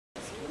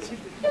And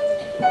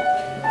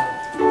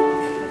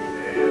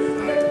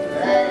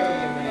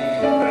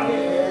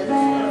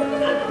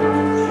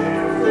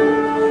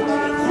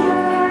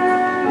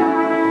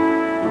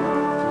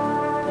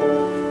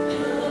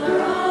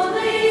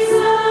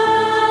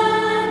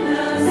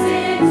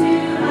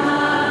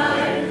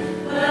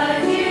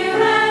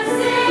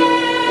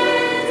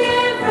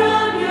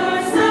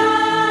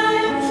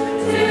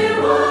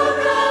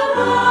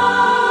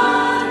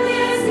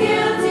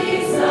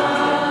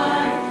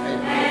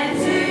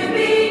to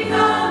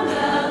become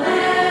the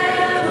Lamb.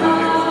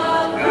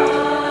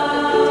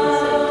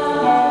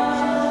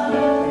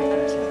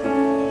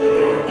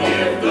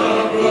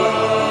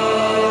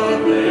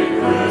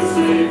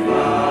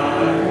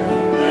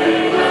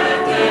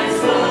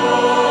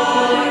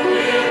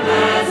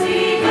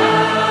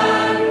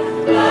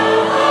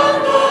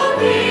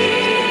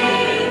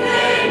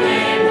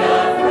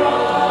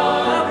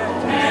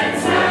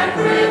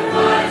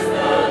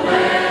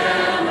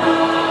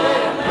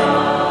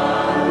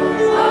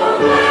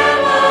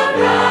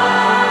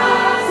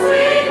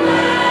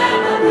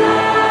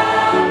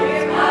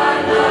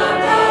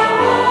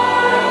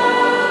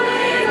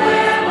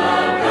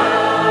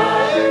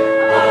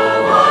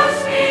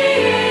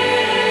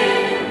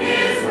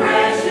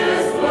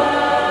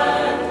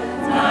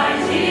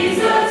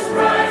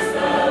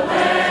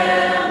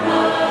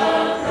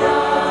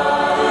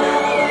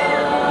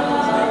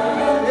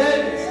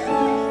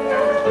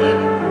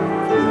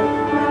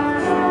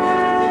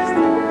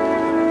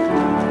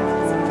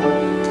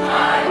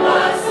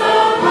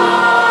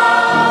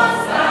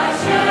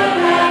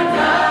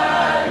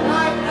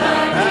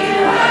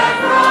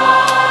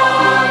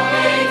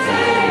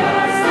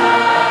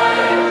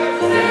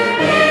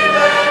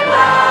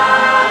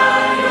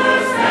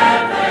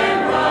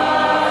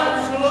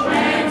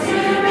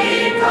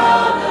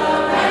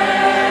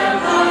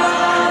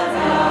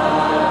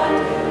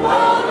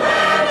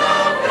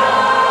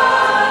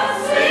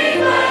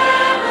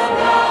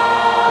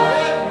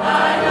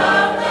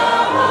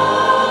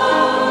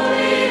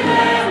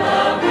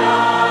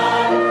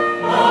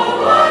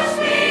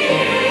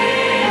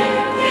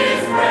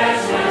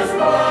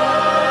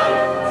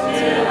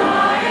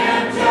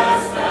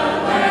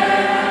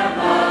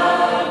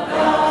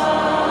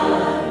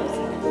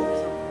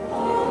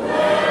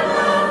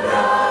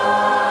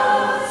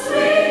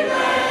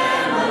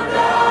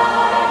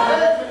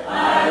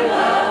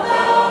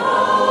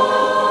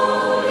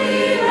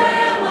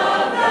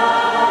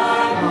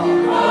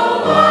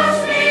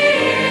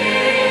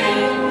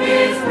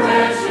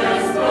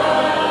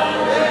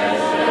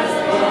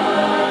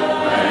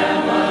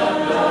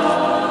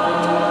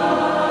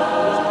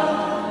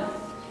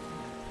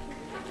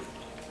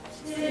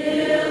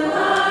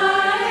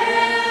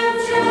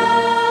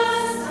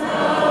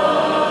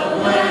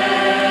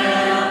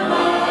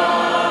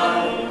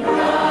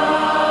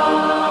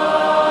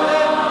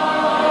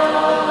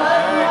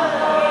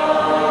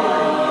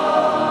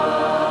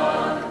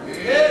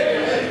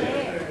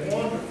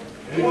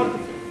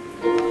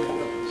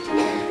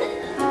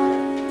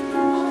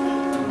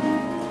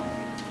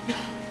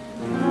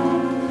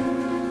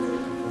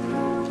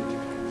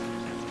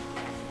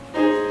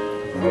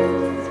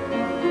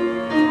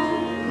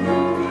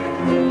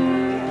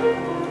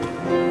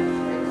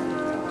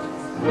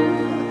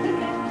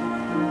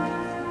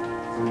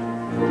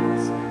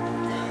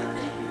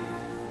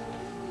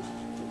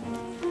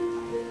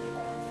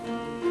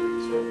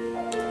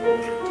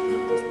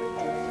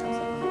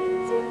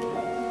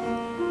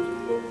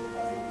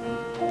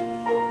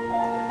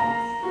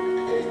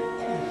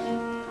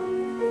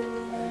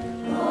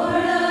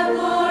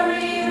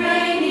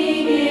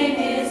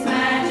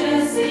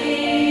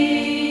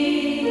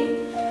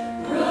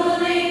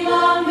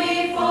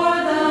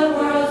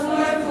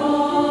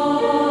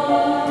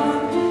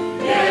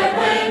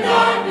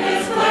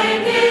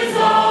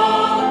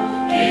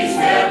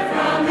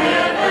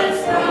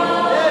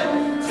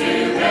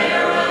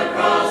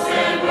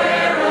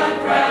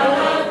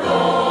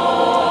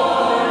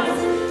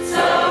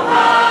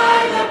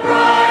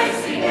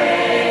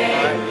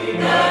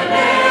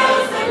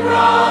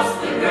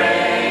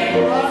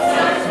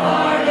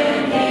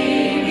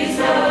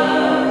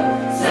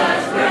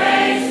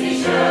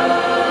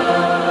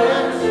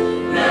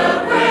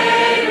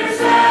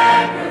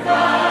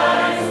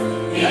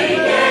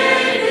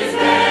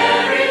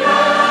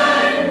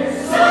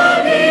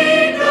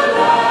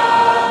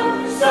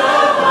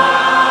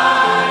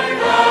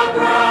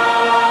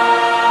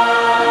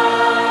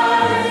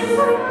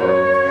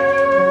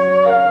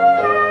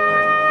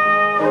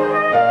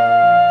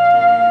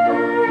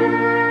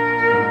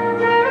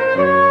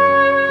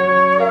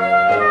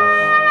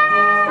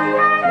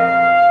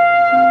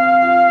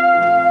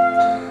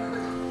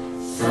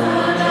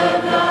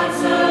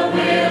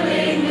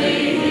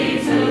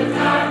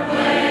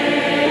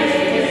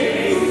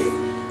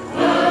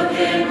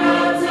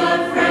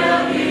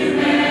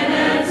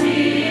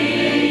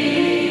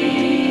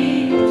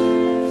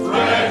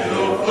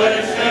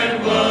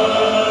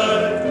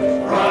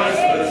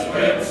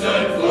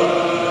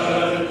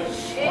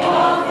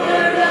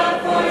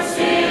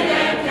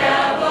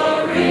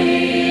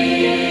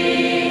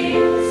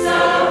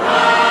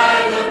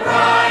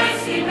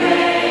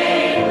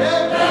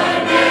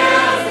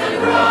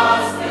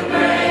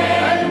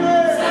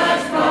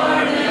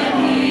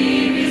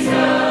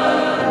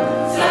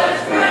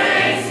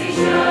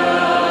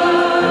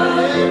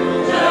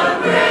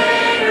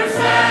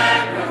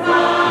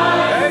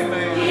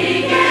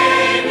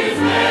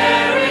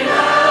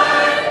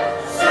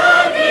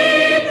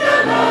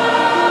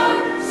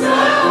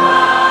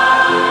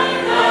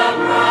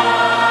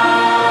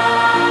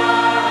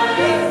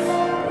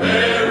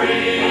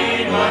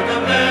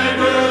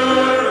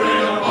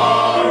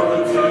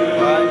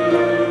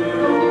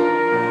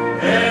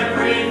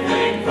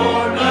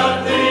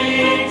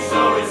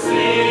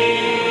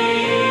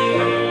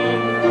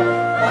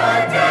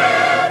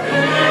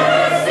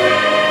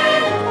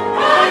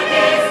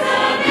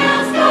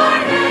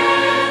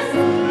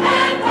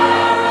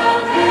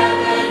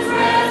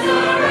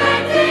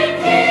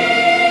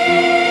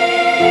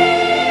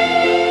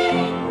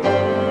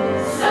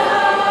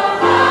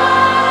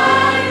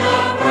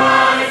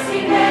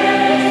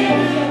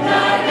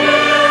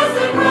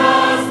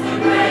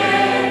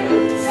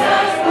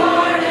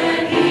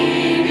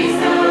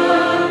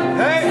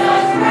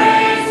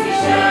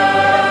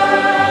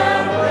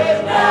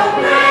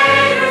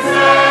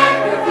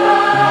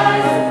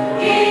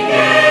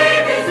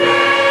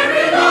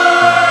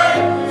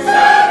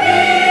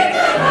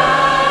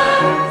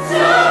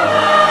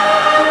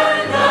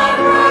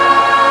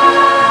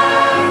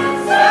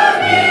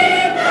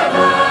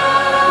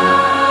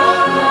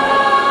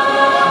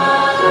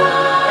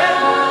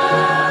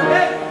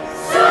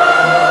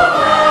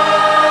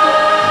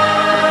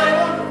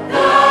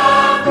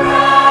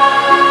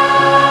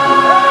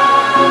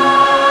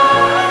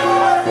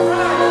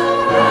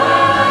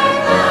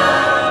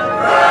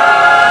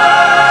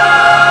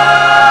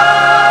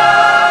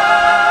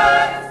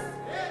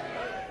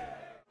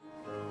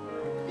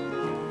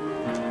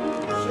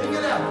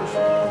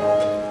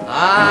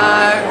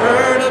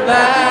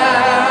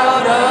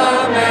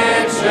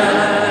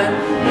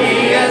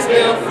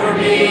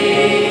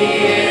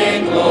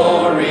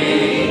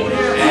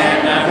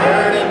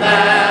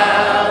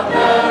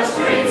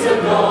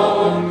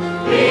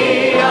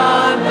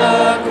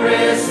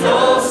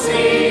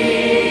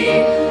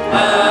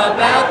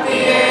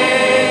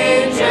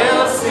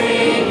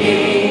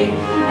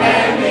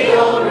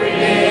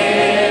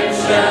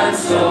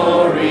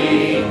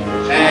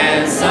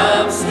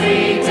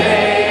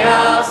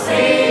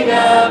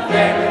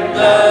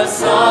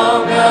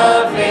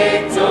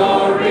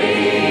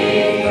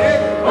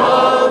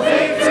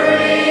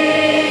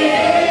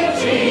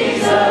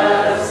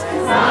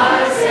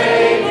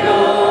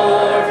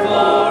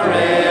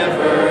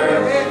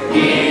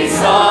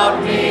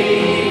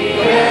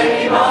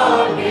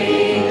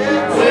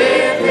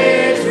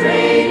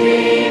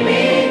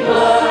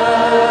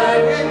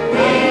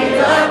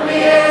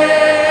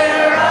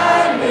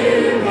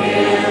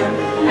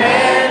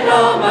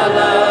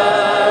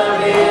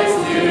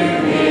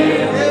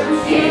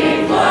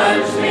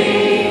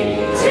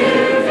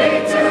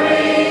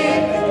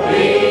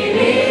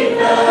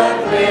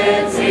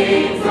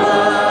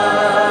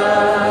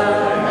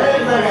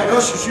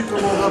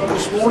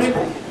 morning.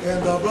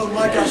 And Brother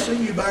Mike, I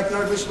see you back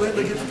there. Miss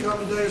Linda get to come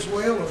today as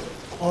well.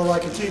 All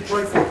right, continue to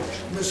pray for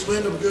Miss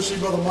Linda. We're going to see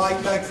Brother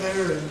Mike back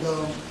there. And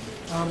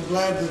I'm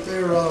glad that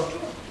they're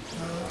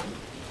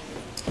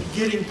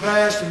getting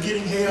past and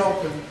getting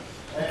help and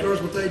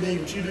encouragement they need.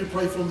 But you do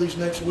pray for them these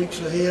next weeks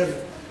ahead.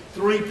 And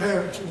 3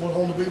 parents who went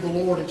home to be with the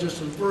Lord in just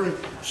a very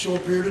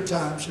short period of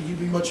time. So you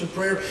be much in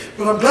prayer.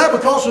 But I'm glad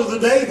because of the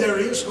day there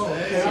is hope.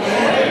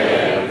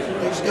 Amen.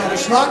 Praise God.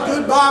 It's not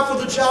goodbye for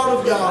the child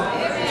of God.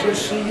 We'll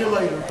see you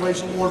later.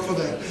 Praise the Lord for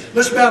that.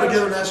 Let's bow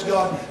together and ask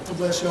God to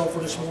bless y'all for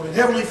this morning.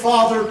 Heavenly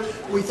Father,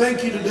 we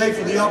thank you today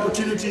for the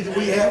opportunity that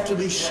we have to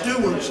be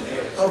stewards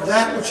of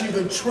that which you've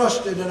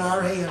entrusted in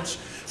our hands.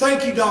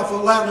 Thank you, God, for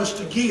allowing us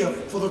to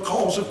give for the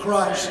cause of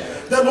Christ.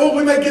 That, Lord,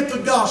 we may get the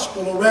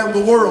gospel around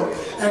the world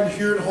and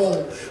here at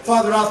home.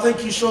 Father, I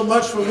thank you so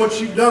much for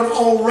what you've done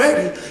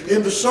already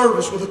in the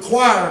service with the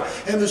choir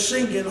and the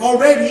singing,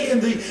 already in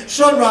the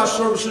sunrise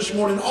service this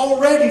morning,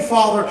 already,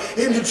 Father,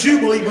 in the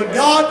Jubilee. But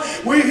God,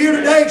 we're here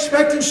today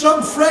expecting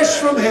something fresh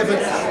from heaven.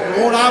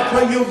 Lord, I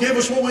pray you'll give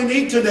us what we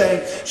need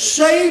today.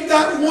 Save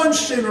that one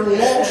sinner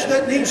lost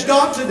that needs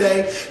God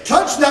today.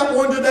 Touch that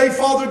one today,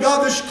 Father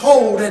God, that's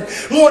cold and,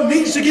 Lord,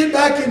 needs to get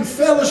back in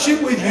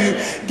fellowship with you.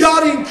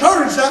 God,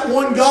 encourage that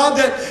one, God,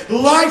 that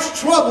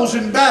life's troubles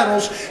and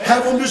battles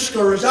have them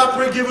discouraged. I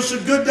pray give us a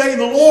good day in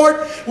the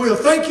Lord. We'll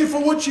thank you for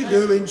what you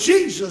do. In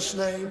Jesus'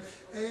 name,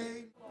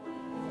 amen.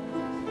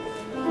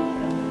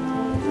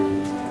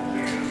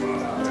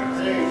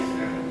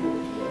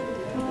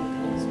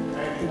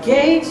 The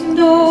gates and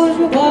doors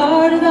were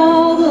barred and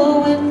all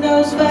the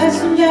windows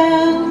fastened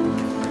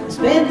down.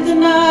 Spent the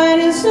night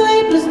in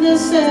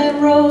sleeplessness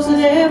and rose at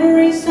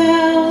every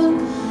sound.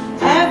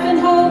 Half in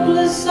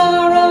hopeless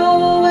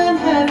sorrow and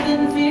half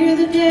in fear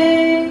the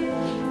day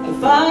to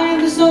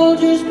find the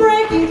soldiers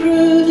breaking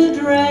through to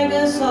drag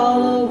us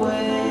all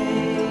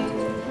away.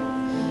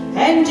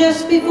 And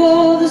just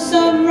before the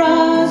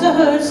sunrise I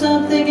heard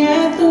something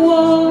at the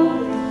wall.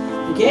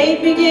 The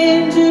gate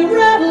began to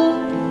rattle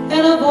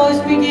and a voice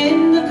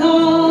began to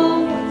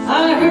call.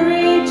 I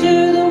hurried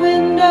to the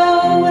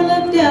window and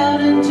looked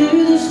down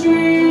into the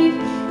street,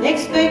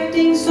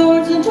 expecting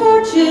swords and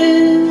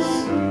torches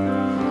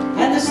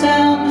and the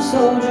sound of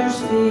soldiers'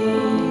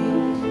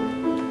 feet.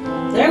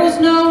 There was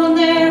no one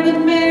there but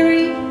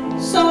Mary,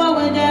 so I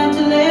went down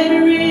to let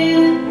her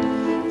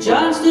in.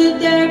 John stood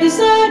there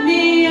beside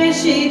me as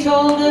she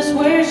told us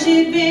where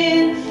she'd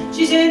been.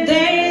 She said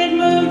they had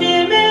moved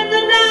him in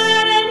the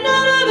night and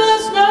none of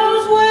us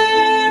knows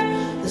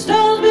where. The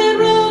stone's been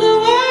rolled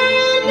away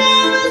and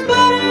now his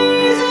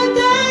body isn't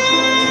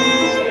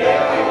there.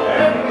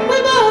 We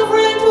both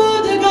ran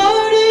toward the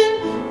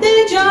garden,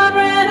 then John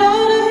ran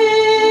on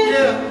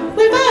ahead.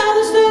 We found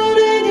the stone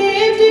in the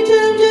empty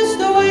tomb just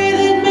the way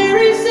that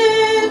Mary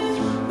said.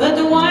 But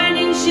the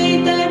winding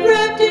sheet that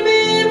wrapped him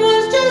in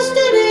was just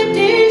an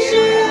empty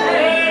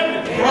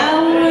shell.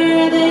 How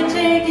where they'd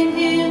taken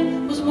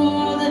him was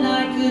more than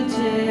I could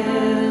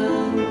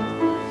tell.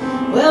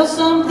 Well,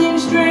 something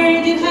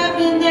strange had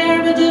happened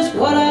there, but just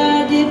what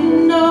I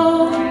didn't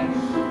know.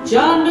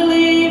 John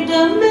believed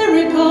a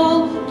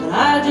miracle, but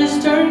I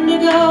just turned to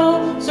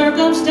go.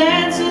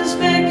 Circumstance and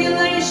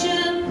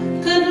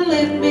speculation couldn't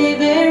lift me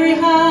very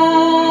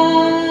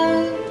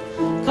high,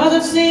 'cause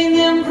I'd seen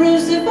them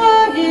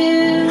crucify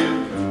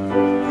him,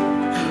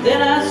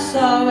 then I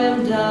saw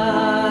him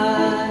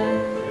die.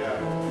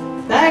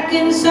 Back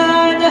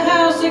inside the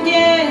house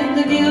again,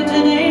 the guilt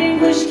and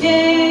anguish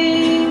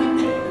came.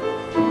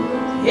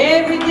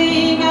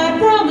 Everything I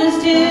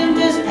promised him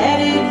just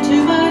added to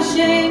my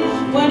shame.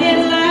 When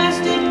at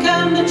last it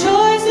come the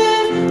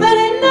choices, but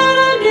it none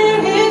under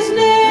his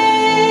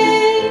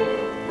name.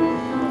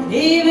 And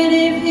even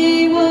if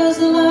he was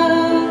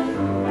alive,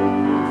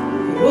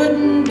 it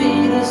wouldn't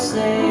be the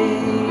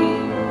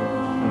same.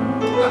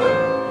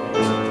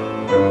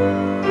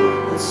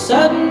 And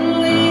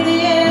suddenly the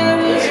air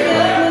was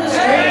filled with a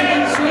strange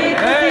and sweet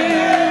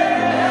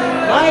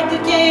perfume. Light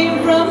that came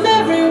from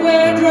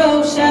everywhere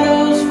drove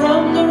shadows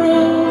from the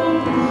room.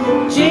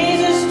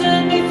 Jesus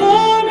stood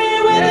before me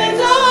with his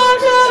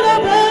arms held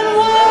open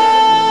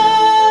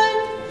wide.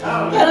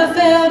 And I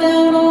fell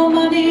down on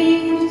my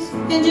knees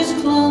and just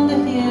clung to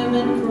him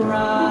and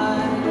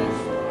cried.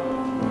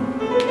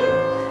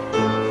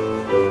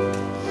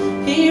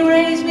 He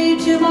raised me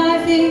to my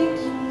feet,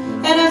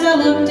 and as I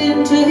looked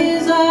into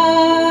his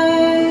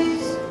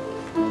eyes,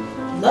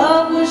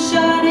 love was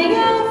shining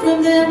out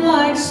from them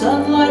like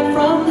sunlight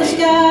from the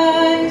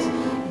skies.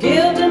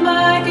 Guilt and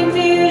my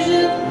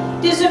confusion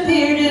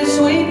disappeared in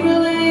sweet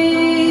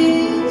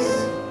release.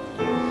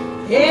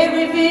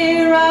 Every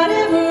fear I'd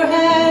ever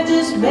had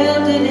just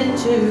melted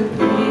into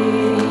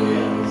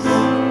peace.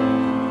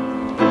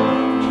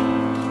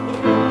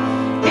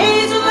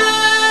 He's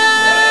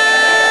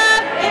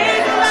alive!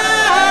 He's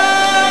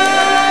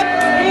alive!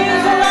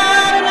 He's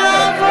alive and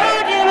I'm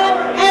forgiven.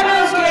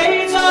 Heaven's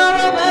gates are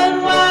open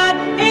wide.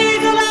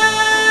 He's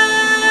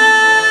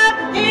alive!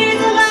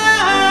 He's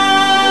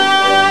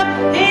alive!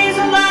 He's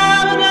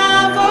alive and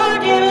I'm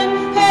forgiven.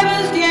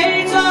 Heaven's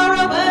gates are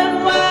open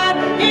wide.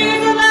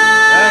 He's alive!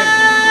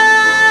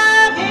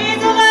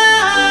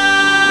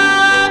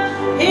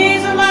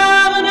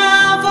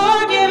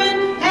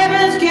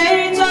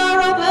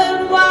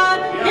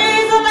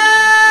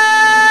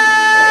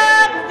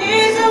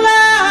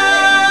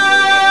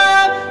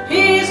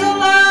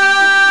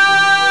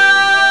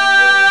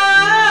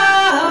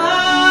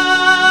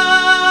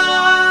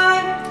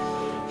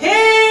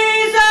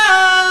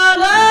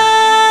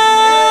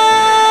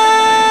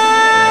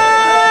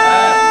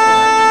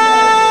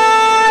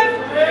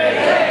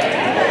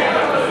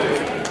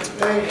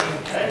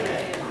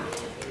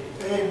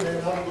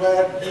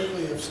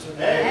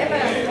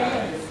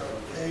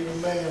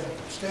 Amen.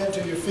 Stand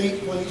to your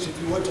feet, please,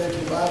 if you would take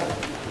your Bible.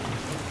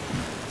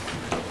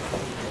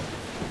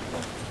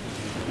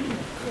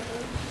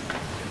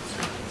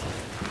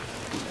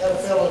 I had a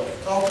fellow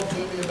talking to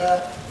me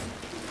about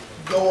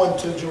going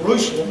to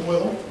Jerusalem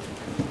with him,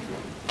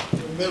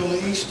 to the Middle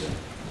East. And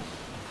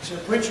he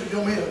said, "Preacher, you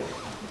want me to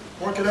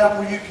work it out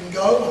where you can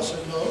go?" I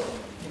said, "No."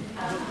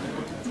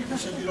 He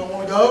said, "You don't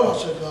want to go?" I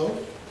said, "No."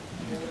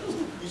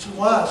 He said,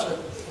 "Why?" I said,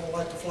 "I don't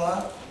like to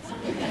fly."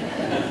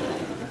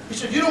 He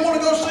said, "You don't want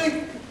to go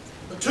see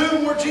the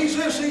tomb where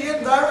Jesus is? He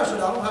isn't there?" I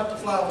said, "I don't have to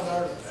fly over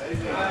there."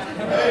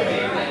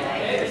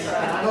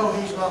 I know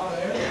he's not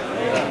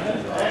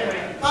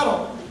there. I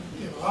don't,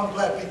 I'm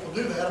glad people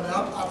do that. I mean,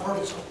 I've heard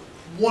it's a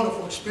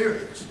wonderful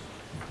experience.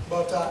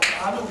 But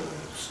I know he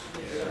lives.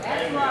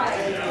 That's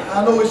right.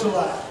 I know he's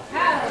alive.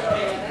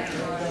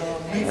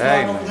 Hallelujah. Me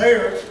flying over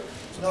there is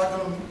not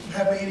going to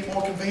have me any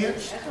more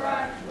convinced That's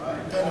right.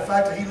 than the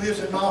fact that he lives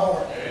in my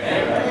heart.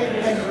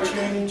 And he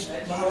changed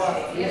my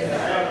life.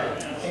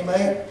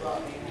 Amen.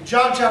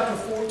 John chapter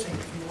 14, if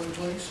you would,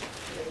 please.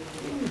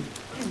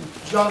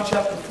 John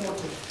chapter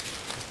 14.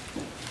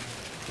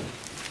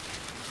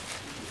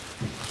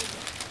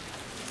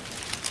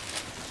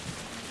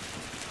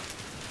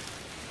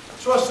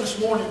 Trust this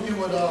morning you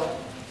would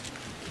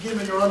give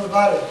me your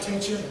undivided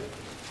attention.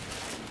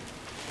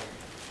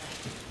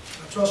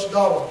 I trust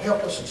God will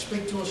help us and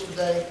speak to us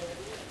today.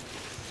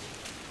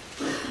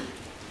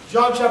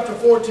 John chapter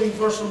 14,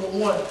 verse number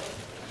 1.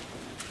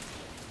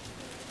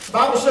 The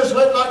Bible says,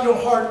 "Let not your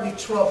heart be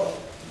troubled.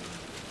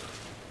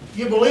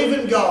 You believe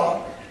in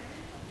God,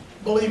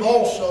 believe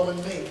also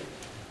in me.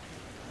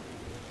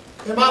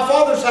 In my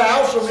Father's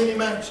house are many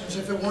mansions.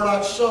 If it were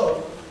not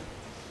so,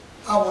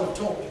 I would have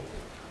told you.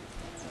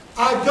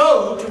 I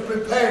go to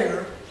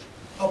prepare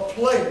a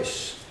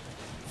place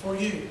for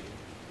you."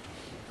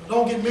 Now,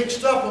 don't get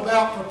mixed up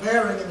about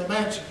preparing in the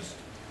mansions.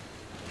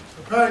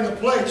 Preparing a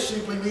place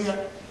simply meant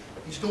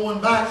he's going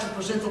back to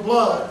present the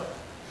blood.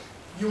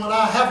 You and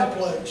I have a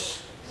place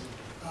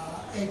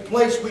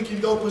we can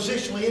go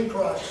positionally in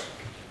Christ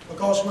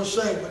because we're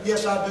saved. But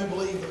yes, I do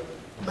believe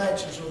the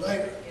mansions are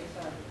there.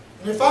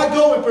 And if I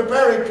go and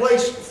prepare a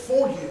place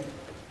for you,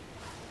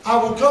 I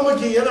will come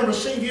again and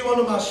receive you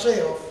unto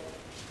myself,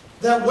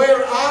 that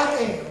where I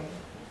am,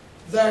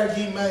 there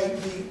ye may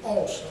be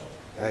also.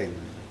 Amen.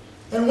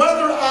 And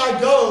whither I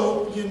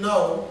go, you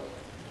know,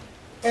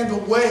 and the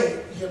way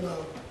you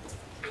know.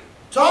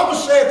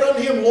 Thomas saith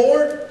unto him,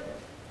 "Lord,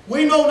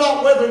 we know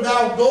not whither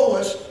thou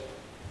goest,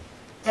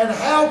 and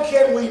how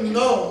can we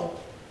know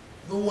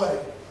the way?"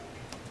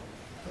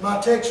 And my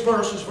text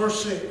verse is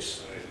verse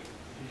 6.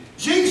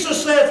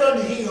 Jesus saith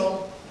unto him,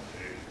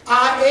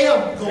 "I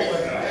am the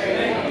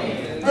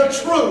way, the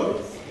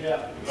truth,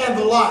 and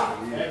the life.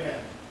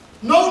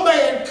 No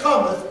man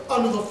cometh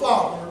unto the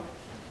Father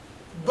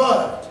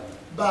but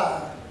by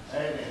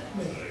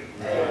me."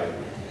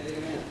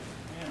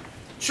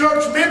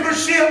 Church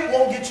membership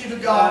won't get you to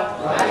God.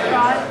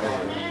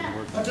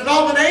 A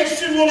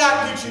denomination will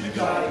not get you to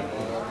God.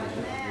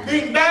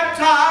 Being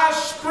baptized,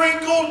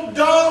 sprinkled,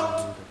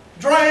 dunked,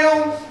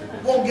 drowned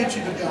won't get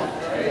you to God.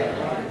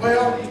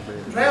 Well,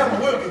 drowning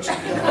will get you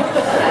to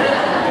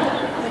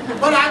God.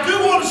 But I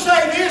do want to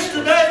say this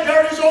today,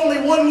 there is only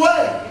one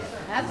way.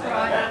 That's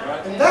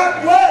right. And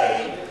that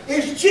way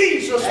is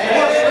Jesus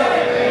plus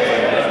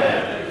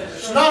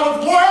It's not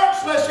of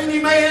works, lest any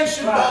man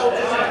should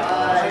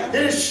boast.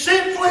 It is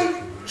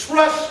simply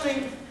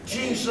trusting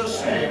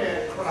Jesus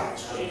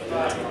Christ.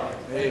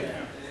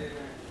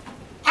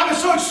 I'm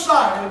so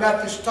excited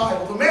about this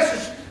title. The message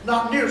is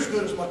not near as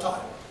good as my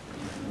title.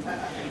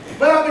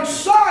 But I'm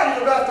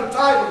excited about the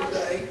title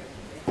today.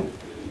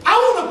 I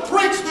want to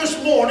preach this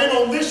morning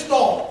on this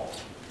thought.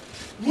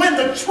 When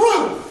the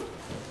truth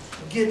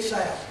gets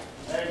out.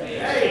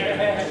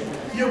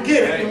 You'll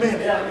get it in a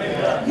minute.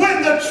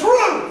 When the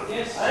truth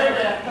gets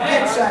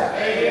out.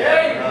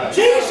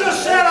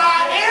 Jesus said,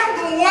 "I am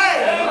the way,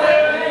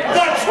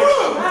 the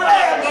truth,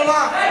 and the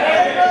life."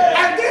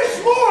 And this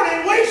morning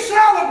we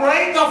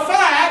celebrate the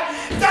fact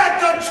that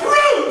the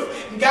truth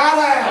got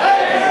out.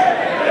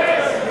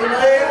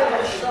 Amen.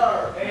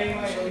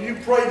 So you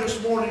pray this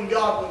morning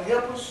God will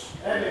help us.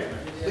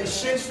 Be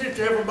sensitive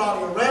to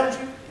everybody around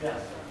you.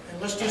 And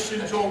let's just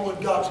enjoy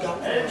what God's got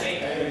for us.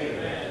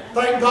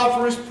 Thank God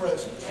for His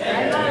presence.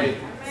 Amen.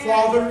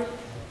 Father,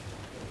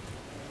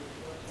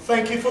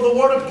 thank you for the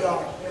Word of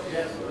God.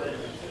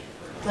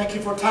 Thank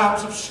you for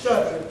times of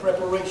study and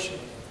preparation.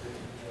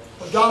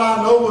 But God,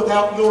 I know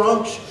without your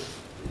unction,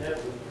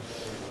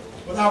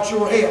 without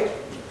your help,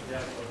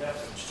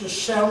 it's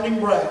just sounding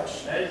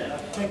brass,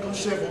 tinkling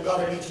cymbal.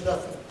 God, it means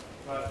nothing.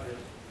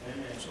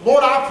 So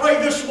Lord, I pray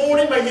this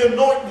morning, may you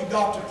anoint me,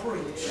 God, to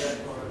preach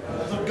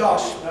the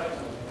gospel.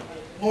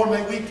 Lord,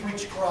 may we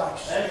preach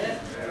Christ.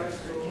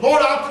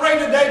 Lord, I pray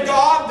today,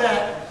 God,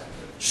 that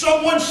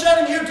someone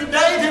sitting here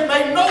today that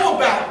may know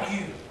about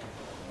you,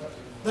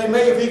 they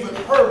may have even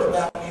heard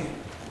about you,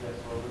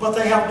 but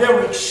they have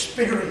never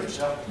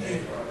experienced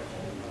you.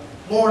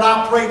 Lord,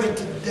 I pray that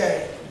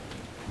today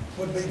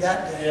would be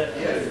that day.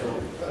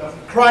 In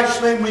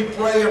Christ's name we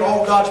pray, and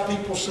all God's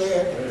people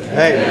said,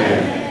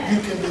 Amen.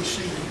 you can be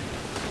seated.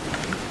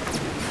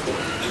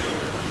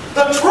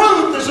 The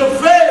truth is a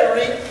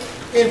very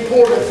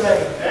important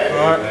thing.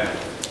 Amen.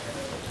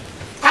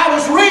 I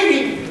was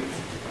reading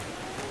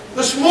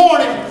this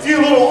morning a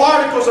few little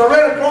articles. I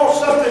ran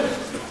across something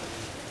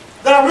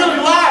that I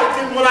really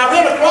liked, and when I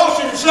ran across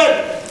it, it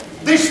said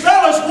these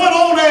fellas went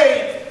on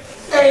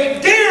a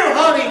deer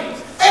hunting,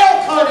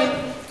 elk hunting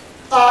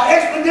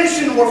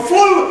expedition, or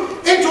flew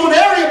into an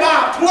area by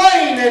a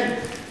plane,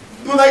 and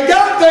when they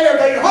got there,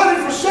 they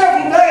hunted for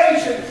several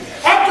days, and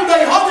after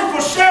they hunted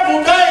for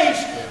several days,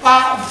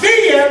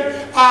 then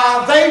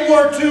they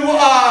were to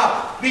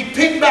be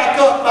picked back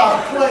up by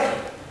the plane.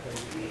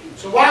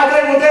 So while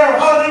they were there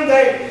hunting,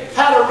 they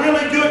had a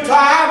really good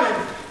time, and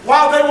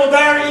while they were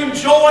there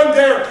enjoying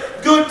their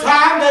good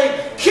time,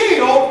 they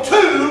killed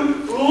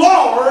 2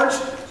 large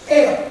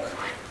elk.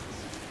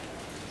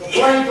 The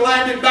plane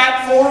landed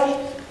back for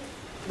them.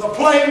 The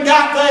plane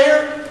got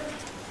there.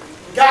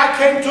 The guy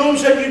came to them and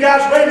said, you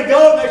guys ready to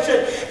go? And they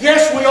said,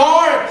 yes, we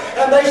are.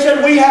 And they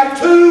said, we have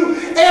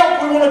 2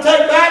 elk we want to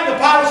take back. The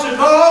pilot said,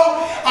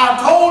 no, I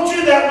told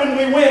you that when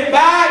we went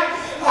back,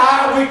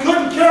 we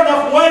couldn't carry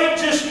enough weight.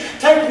 Just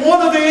take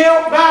one of the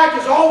elk back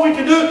is all we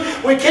can do.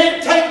 We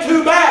can't take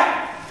 2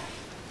 back.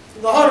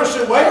 And the hunter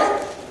said,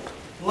 well,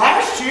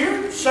 last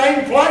year,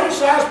 same plane,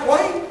 size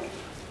plane,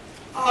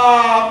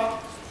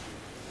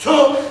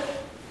 took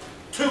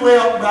 2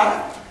 elk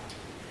back.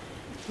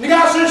 And the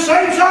guy said,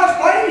 same size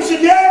plane? He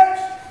said,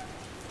 yes.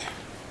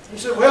 He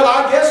said, well,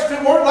 I guess if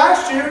it worked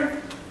last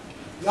year,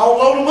 y'all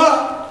load them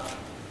up.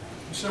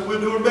 He said,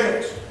 we'll do our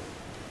best.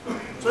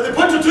 So they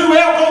put the 2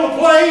 elk on the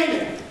plane,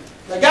 and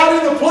they got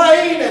in the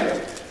plane, and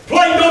the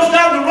plane goes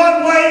down the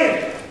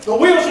runway, and the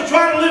wheels are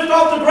trying to lift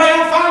off the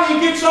ground. Finally,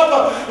 it gets up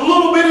a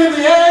little bit in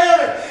the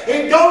air,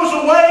 and it goes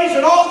a ways,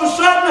 and all of a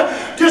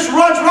sudden, just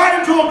runs right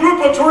into a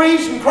group of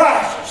trees and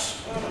crashes.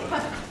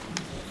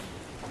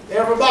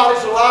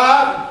 Everybody's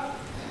alive.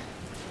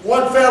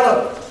 One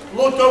fella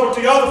looked over to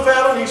the other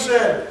fella, and he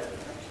said,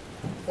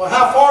 well,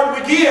 how far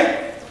did we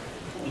get?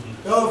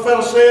 The other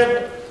fella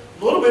said,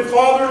 a little bit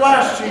farther than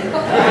last year.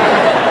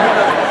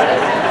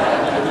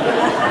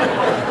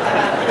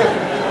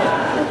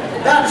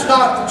 That's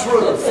not the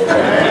truth.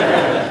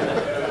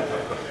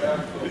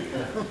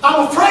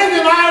 I'm afraid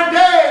in our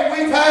day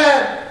we've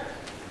had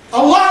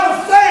a lot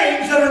of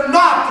things that are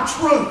not the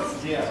truth.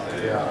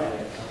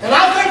 And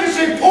I think it's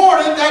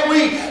important that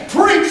we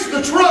preach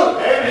the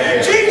truth. Amen.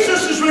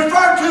 Jesus is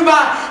referred to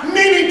by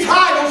many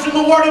titles in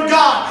the Word of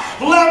God.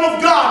 Lamb of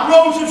God,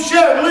 Rose of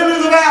Sharon, Lily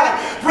of the Valley,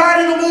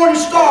 Bright in the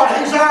Morning Star.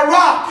 He's our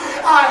rock.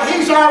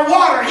 He's our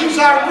water. He's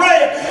our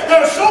bread.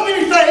 There are so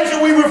many things that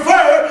we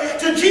refer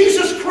to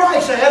Jesus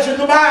Christ as in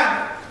the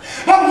Bible.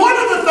 But one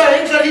of the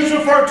things that He's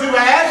referred to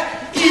as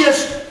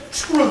is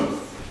truth.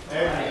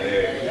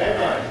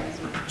 Amen.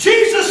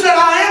 Jesus said,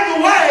 I am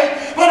the way,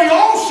 but He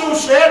also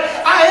said,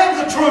 I am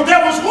the truth.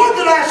 There was one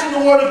that asked in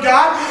the Word of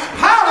God,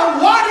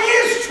 Pilate, what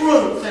is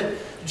truth? And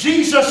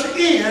Jesus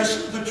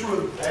is the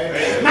truth.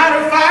 Amen.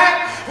 Matter of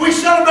fact, we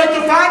celebrate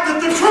the fact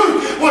that the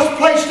truth was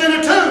placed in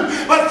a tomb.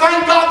 But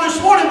thank God this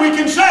morning we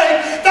can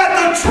say that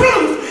the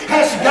truth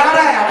has got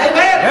out.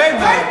 Amen? Amen.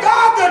 Thank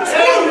God the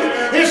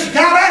truth has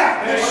got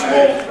out this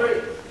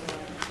morning.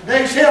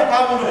 Today's help,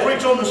 I want to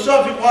preach on the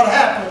subject, what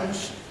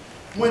happens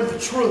when the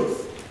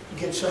truth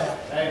gets out.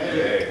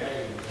 Amen.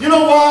 You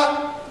know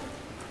what?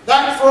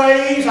 That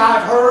phrase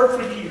I've heard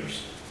for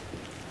years.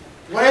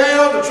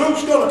 Well, the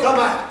truth's going to come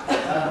out.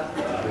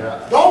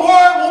 Don't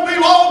worry, it won't be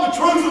long, the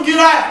truth will get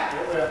out.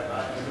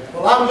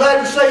 Well, I'm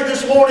glad to say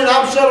this morning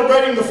I'm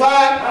celebrating the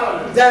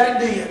fact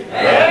that it did.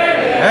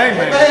 Amen.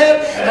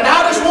 Amen. And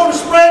I just want to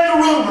spread the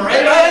rumor.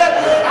 Amen.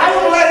 I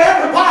want to let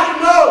everybody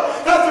know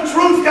that the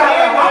truth got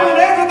out. I want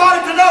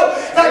everybody to know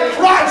that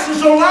Christ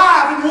is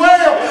alive and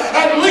well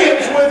and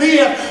lives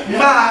within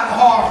my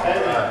heart.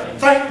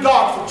 Thank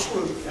God for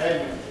truth.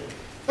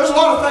 There's a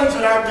lot of things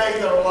in our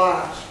day that are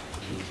lies.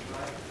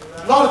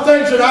 A lot of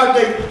things in our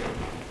day,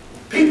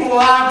 people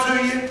lie to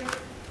you.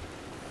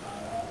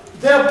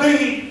 There'll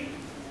be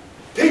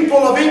people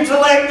of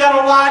intellect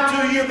that'll lie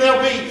to you.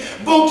 There'll be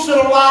books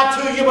that'll lie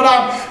to you. But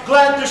I'm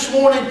glad this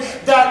morning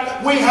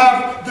that we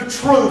have the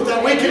truth, that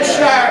we can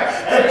share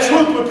the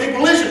truth with people.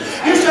 Listen,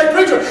 you say,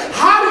 preacher,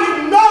 how do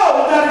you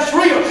know that it's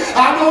real?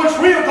 I know it's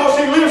real because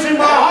He lives in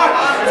my heart.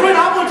 Friend,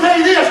 I'm going to tell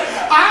you this.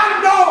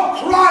 I know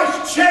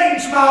Christ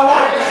changed my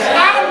life.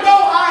 I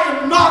know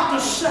I am not the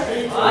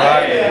same.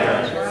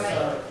 That's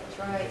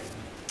right.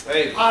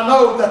 I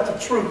know that the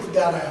truth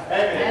got out.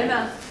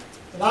 Amen.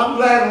 And I'm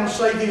glad I'm going to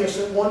say this,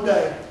 that one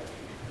day,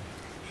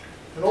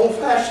 an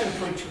old-fashioned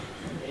preacher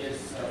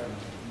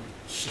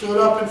stood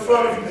up in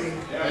front of me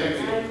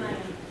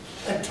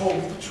and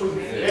told me the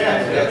truth.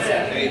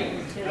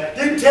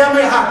 Didn't tell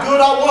me how good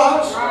I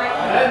was.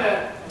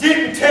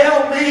 Didn't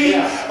tell me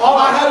all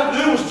I had to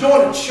do was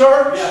join a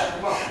church.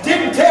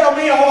 Didn't tell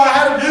me all I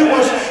had to do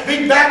was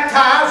be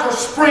baptized or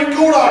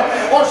sprinkled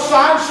or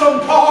signed some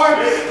card.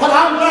 But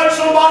I'm glad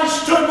somebody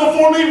stood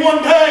before me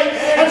one day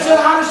and said,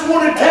 I just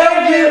want to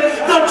tell you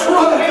the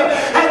truth.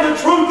 And the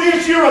truth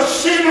is you're a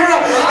sinner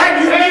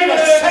and you need a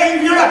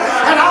Savior.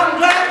 And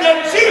I'm glad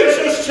that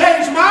Jesus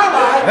changed my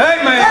life.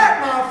 Amen.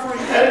 That, my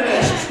friend,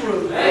 is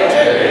true.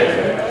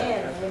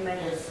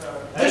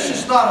 This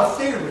is not a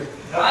theory.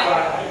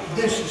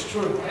 This is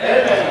true.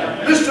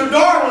 Mr.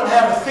 Darwin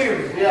had a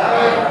theory.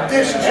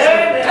 This is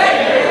true.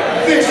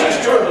 This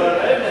is true.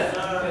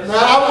 Now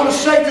I want to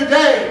say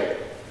today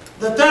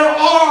that there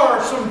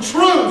are some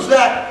truths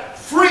that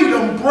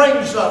freedom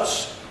brings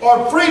us,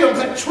 or freedom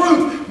that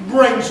truth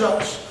brings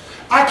us.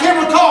 I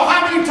can't recall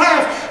how many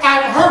times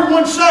I've heard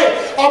one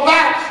say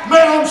about,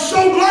 man, I'm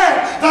so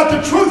glad that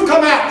the truth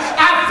come out.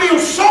 I feel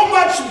so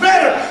much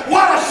better.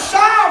 What a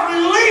sigh of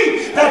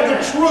relief that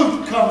the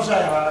truth comes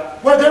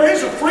out. Well, there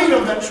is a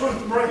freedom that truth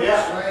brings.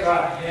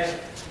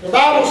 The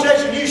Bible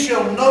says, and you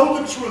shall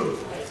know the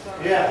truth.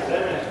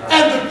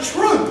 And the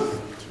truth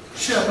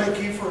shall make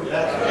you free.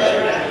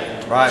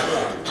 Right.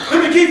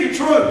 Let me give you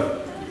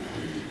truth.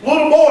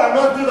 Little boy, I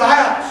run through the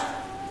house.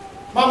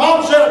 My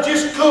mom said I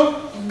just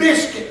cooked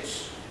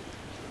biscuits.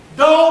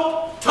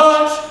 Don't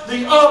touch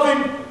the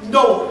oven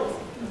door.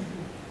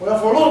 Well,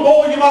 for a little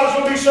boy, you might as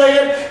well be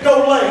saying,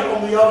 go lay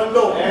on the oven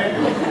door.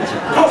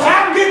 Because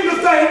I'm getting to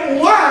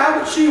think, why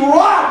would she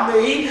rob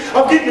me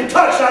of getting to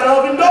touch that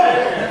oven door?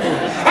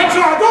 And so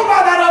I go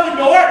by that oven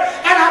door,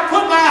 and I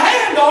put my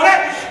hand on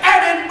it,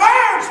 and it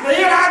burns me,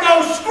 and I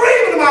go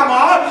screaming to my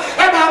mom,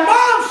 and my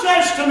mom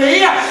says to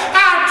me,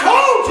 I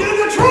told you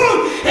the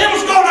truth. It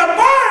was going to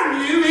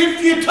burn you if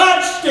you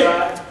touched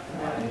it.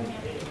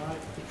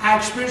 I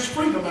experienced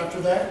freedom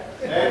after that.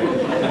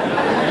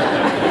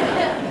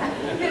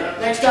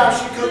 Next time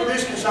she cooked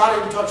biscuits, I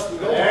didn't touch the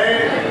door.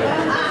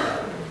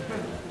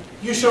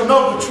 You shall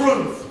know the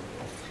truth,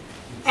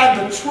 and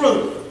the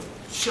truth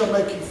shall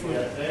make you free.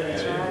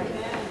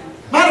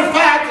 Matter of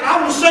fact, and I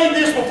want to say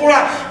this before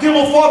I get a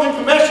little farther into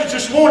the message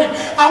this morning.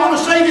 I want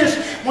to say this.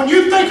 When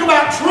you think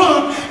about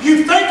truth,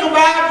 you think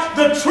about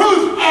the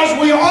truth as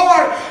we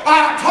are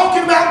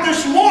talking about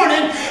this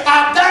morning.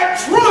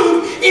 That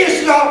truth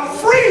is the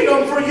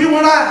freedom for you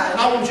and I. And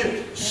I want you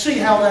to see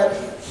how that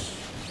is.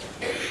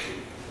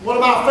 One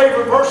of my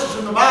favorite verses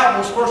in the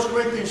Bible is 1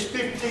 Corinthians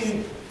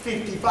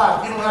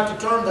 15:55. You don't have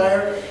to turn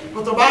there.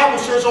 But the Bible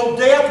says, O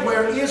death,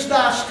 where is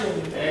thy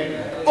sting?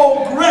 Amen.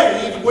 O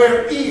grave,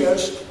 where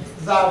is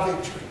thy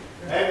victory?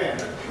 Amen.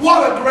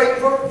 What a great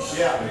verse.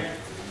 Yeah.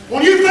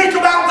 When you think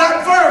about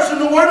that verse in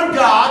the Word of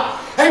God,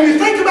 and you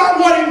think about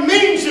what it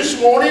means this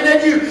morning,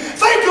 and you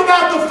think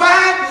about the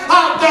fact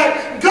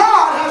that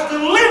God has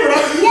delivered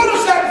us, what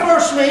does that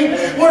verse mean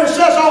when it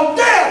says, O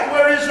death,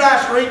 where is thy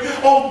sting?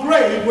 O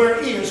grave, where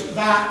is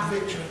thy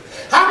victory?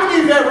 How many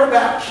of you ever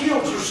about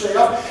killed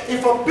yourself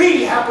if a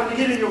bee happened to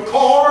get in your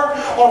car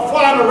or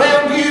flying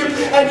around you,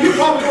 and you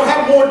probably going to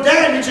have more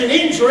damage and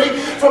injury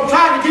from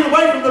trying to get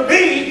away from the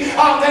bee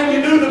than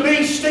you do the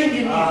bee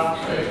stinging you?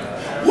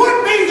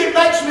 One bee that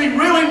makes me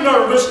really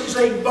nervous is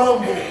a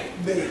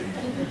bumblebee.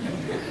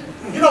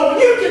 You know, when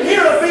you can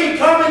hear a bee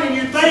coming and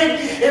you think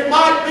it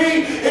might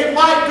be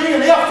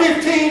an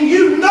F-15,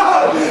 you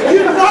know,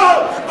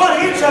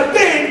 but it's a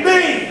big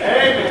bee.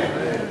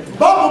 Amen.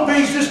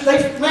 Bumblebees just,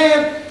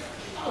 man,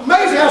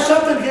 amazing how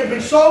something can be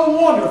so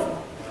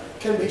wonderful,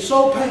 can be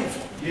so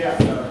painful. Yeah.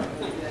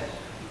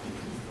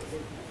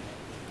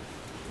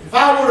 If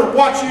I were to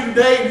watch you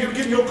today and you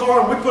get in your car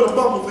and we put a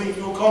bumblebee in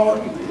your car,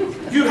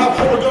 you'd have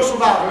Holy Ghost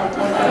revival.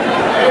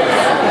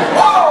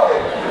 Oh!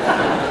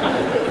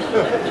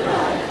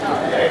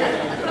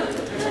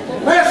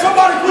 Man,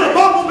 somebody put a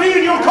bumblebee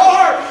in your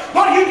car,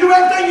 but you do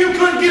everything you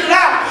could to get it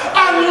out,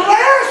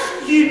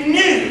 unless you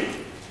knew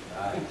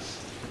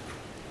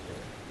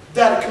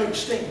that it couldn't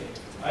sting.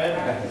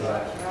 Amen.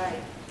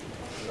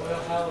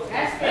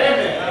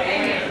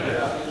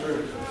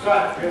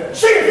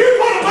 See, if you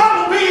put a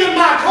bumblebee in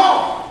my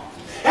car,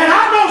 and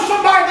I know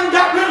somebody that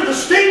got rid of the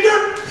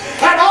stinger,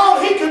 and all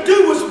he could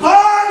do was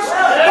buzz,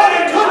 but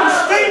he couldn't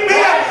sting me,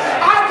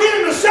 I'd get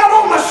him to sit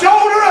on my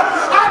shoulder,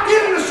 I'd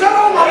get him to sit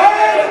on my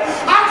leg,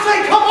 I'd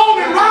say, come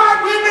on and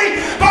ride with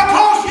me,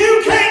 because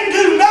you can't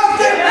do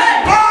nothing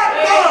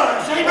but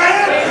buzz.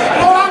 Amen?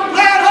 Well, I'm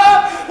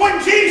glad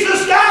when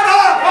Jesus got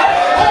up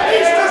on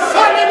Easter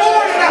Sunday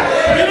morning,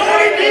 you know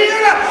what he did?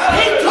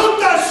 He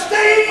took the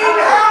sting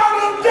out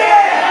of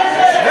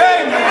death.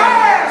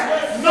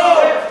 Amen.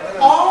 No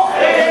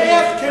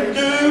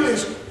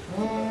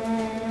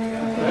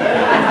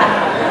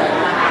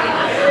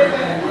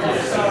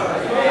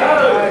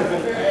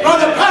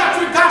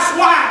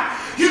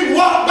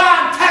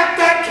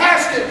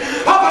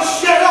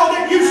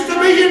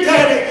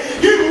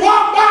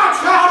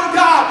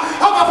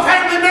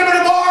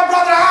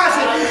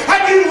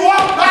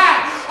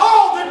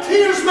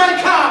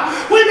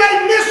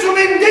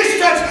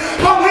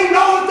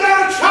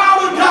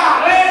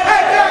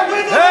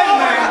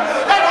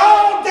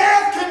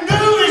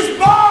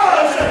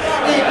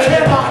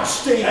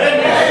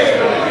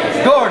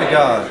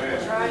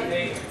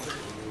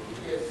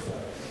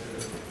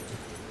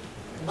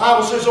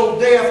Bible says, "O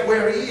death,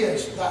 where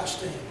is thy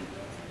sting?"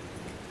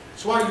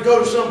 So why you go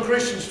to some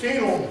Christian's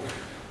funeral,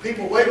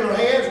 people waving their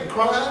hands and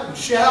crying and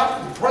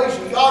shouting and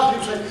praising God,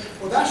 people say,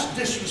 "Well, that's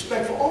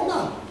disrespectful." Oh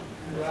no.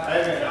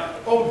 Amen.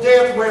 "O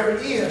death, where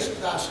is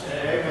thy sting?"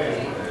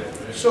 Amen.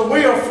 So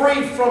we are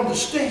free from the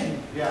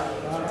sting. Yeah.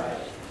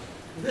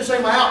 This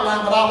ain't my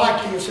outline, but I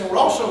like this. And we're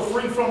also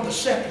free from the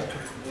sepulcher.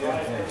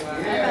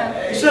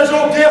 Yeah. He says,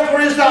 "O death,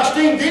 where is thy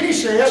sting?" Then he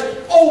says,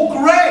 "O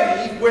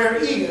grave, where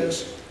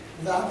is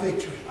thy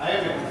victory?"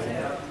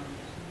 Amen.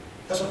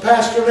 As a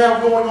pastor now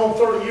going on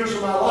 30 years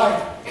of my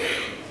life,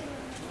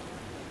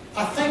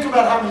 I think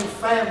about how many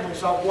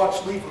families I've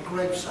watched leave a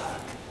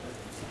graveside.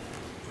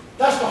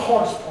 That's the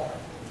hardest part.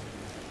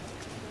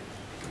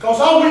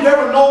 Because all we've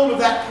ever known of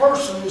that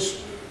person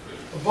is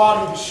the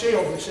body of the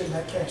shell that's in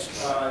that casket.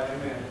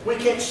 We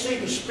can't see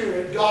the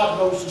spirit. God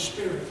knows the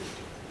spirit.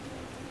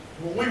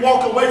 When we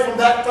walk away from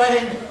that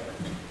thing,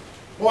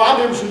 boy, I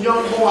remember as a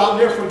young boy, I'll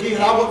never forget,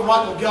 I wasn't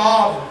right with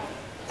God.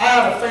 I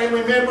had a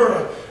family member,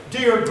 a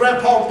dear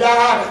grandpa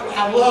died,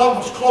 I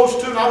loved, was close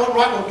to, and I wasn't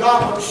right with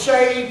God, but was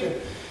saved.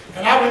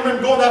 And I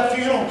remember going to that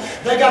funeral,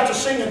 they got to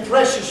singing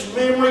Precious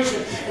Memories,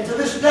 and to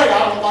this day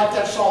I don't like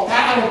that song.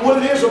 I don't know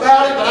what it is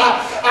about it, but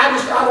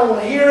I don't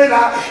want to hear it.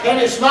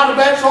 And it's not a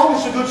bad song,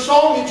 it's a good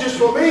song. It's just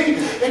for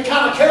me, it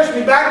kind of carries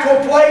me back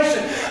to a place,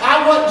 and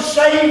I wasn't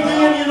saved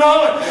then, you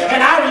know,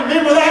 and I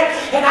remember that.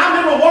 And I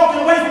remember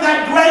walking away from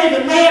that grave,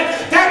 and man,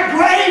 that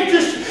grave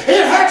just,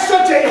 it had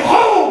such a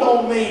hold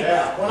on me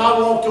when I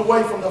walked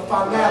away from the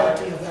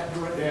finality of that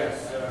grave.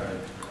 Yes.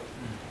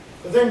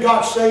 But then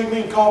God saved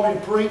me and called me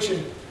to preach,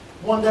 and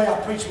one day I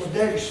preached my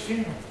daddy's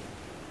funeral.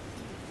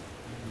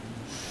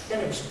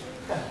 And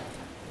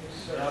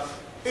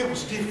it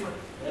was different.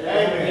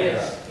 Amen.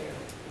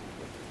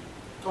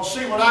 Because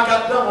see, when I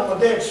got done with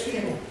my dad's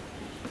funeral,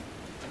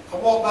 I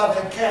walked by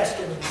that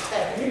casket and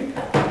tapped him.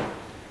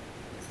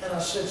 And I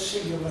said,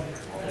 "See you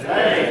later."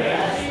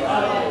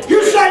 Amen.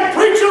 You say,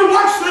 "Preacher,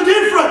 what's the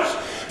difference?"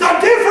 The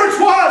difference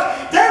was,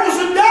 there was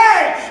a day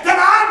that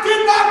I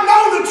did not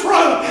know the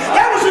truth.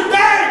 There was a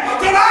day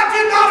that I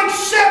did not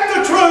accept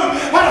the truth.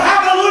 But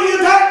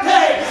hallelujah, that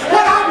day,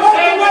 when I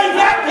walked away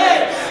that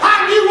day,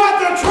 I knew what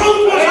the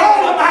truth was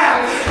all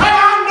about. And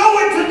I know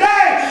it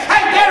today.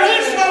 Hey, there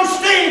is no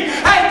sting.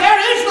 Hey, there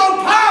is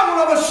no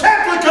power of a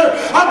sepulcher,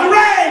 a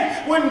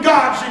grave, when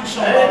God's in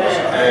somebody's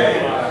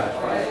life.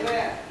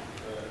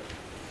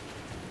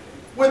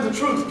 When the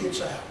truth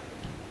gets out.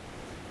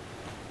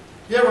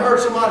 You ever heard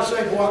somebody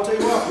say, "Boy, I'll tell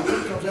you what, the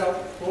truth comes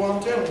out, boy, I'm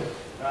telling you."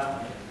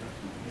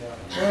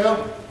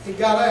 Well, it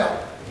got out.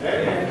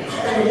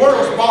 And the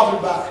world's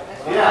bothered by it.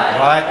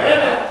 Right.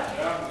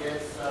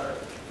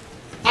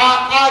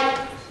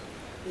 I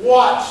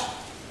watch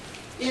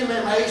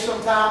MMA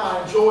sometime.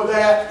 I enjoy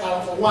that. I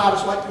don't know why. I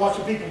just like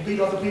watching people beat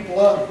other people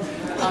up.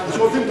 I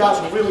enjoy them guys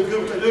are really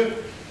good what they do.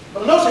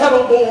 But I noticed I had a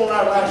little boy on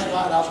there last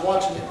night. I was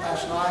watching it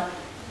last night.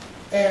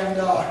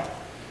 And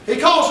he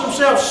calls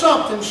himself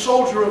something,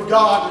 Soldier of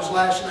God, his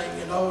last name,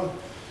 you know.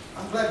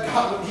 I'm glad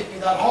God wouldn't hit me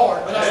that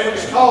hard, but that's what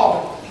he's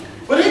called.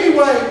 But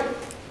anyway,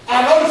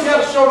 I noticed he had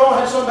a shirt on,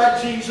 had something about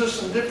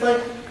Jesus and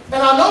different things.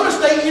 And I noticed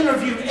they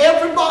interviewed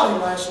everybody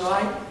last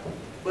night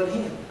but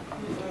him.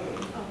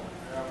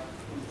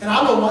 And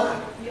I know why.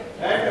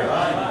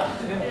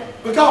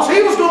 Because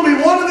he was going to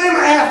be one of them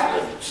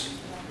athletes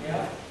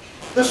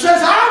that says,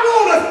 "I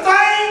want to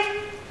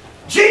thank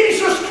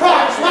Jesus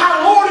Christ,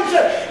 my Lord and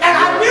Savior." And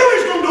I knew he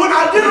was going to do it.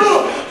 I did a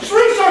little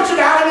research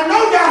about it, and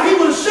no doubt he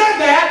would have said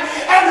that.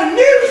 And the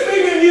news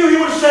media knew he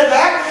would have said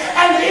that.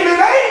 And the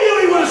MMA knew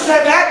he would have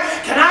said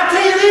that. Can I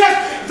tell you this?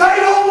 They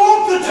don't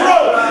want the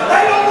truth.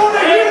 They don't want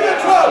to hear the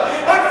truth.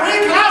 But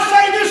friend, can I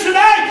say this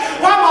today?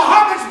 While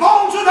Muhammad's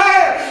bones are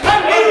there,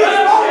 and Buddha's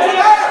bones are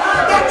there,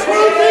 the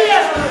truth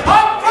is,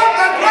 up from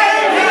the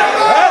grave he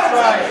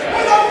arose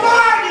with a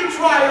mighty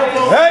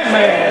triumph.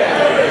 Amen.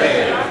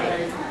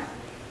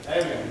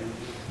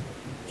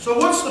 So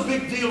what's the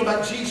big deal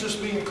about Jesus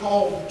being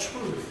called the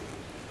truth?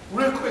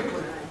 Real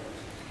quickly.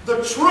 The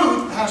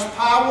truth has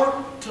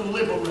power to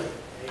liberate.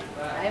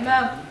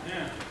 Amen.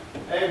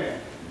 Amen.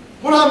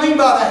 What do I mean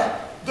by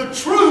that? The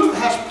truth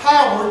has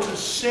power to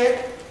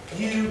set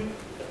you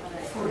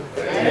free.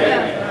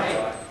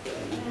 Amen.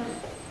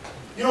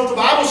 You know what the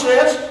Bible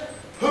says?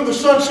 Whom the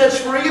Son sets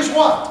free is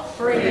what?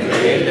 Free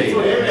indeed.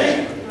 Free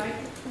indeed.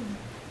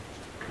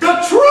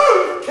 The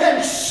truth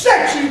can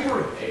set you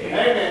free.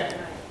 Amen.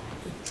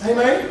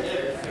 Amen.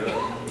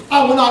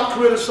 I will not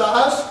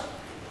criticize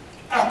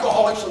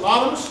Alcoholics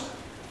Anonymous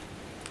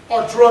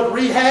or drug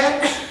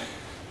rehabs.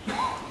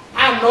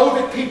 I know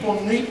that people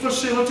need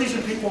facilities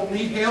and people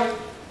need help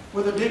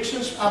with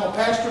addictions. I'm a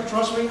pastor,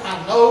 trust me.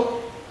 I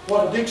know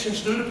what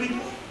addictions do to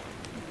people.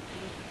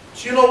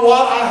 But you know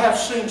what? I have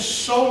seen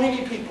so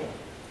many people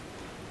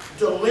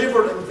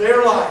delivered in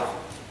their life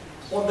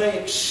when they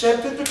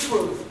accepted the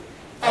truth.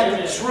 And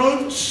the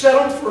truth set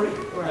them free.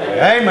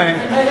 Amen.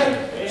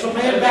 Amen. So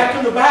man back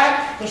in the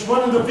back, is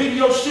running the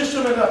video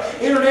system and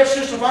the internet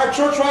system of our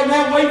church right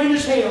now, waving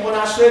his hand when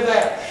I said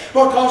that.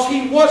 Because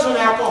he was an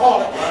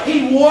alcoholic.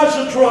 He was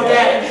a drug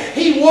addict.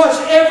 He was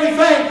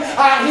everything.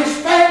 His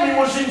family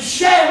was in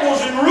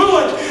shambles and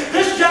ruins.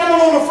 This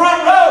gentleman on the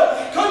front row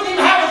couldn't even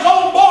have his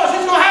own boys.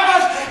 He's going to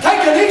have us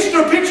take an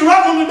Easter picture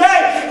of him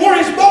today where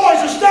his boys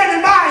are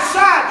standing by his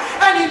side.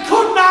 And he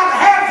could not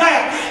have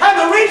that. And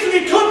the reason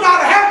he could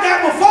not have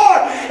that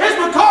before is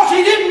because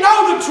he didn't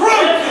know the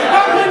truth.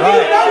 But when you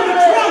know the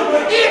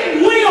truth,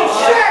 it will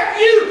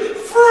set you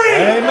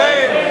free.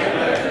 Amen.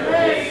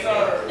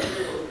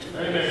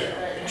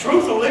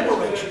 Truth will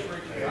liberate you.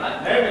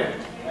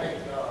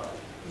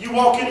 You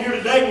walk in here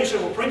today and you say,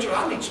 well, preacher,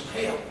 I need some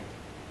help.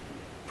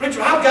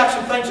 Preacher, I've got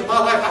some things in my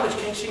life I just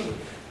can't seem to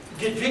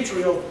get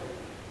victory over.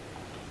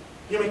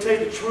 You want me to tell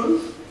you the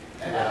truth?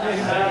 The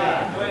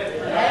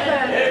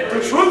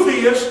truth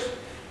is,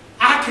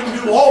 I can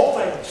do all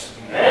things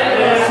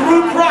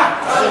through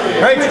Christ,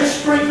 which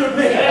strengthens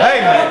me.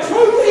 The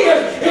truth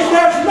is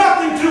there's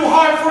nothing too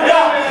hard for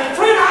God.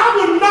 Friend, I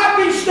would not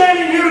be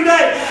standing here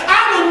today.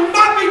 I would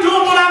not be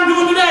doing what I'm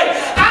doing today.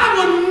 I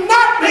would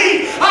not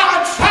be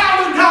a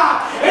child of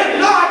God if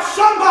not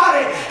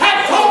somebody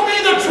had told me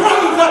the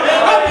truth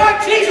of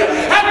what Jesus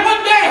had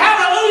one day,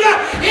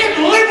 hallelujah, it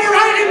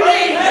liberated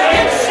me.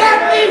 It set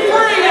me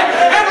free.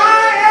 And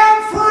I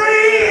am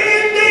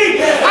free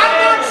indeed. I'm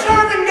not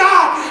serving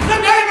God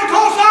today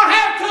because I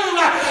have to.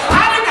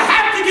 I didn't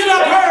have to get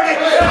up early.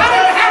 I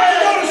didn't have to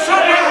go to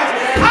sunrise.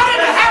 I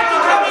didn't have to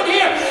come in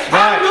here.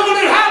 I'm doing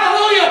it,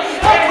 hallelujah,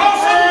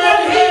 because of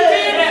what He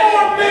did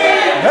for me.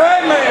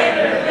 Amen.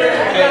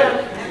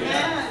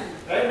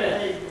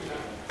 Amen.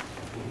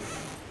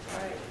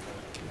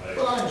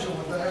 Well, I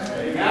enjoyed that.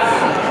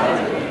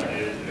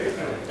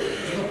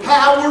 The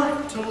power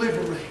to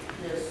liberate.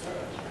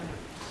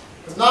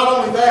 But not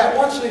only that,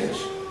 watch this.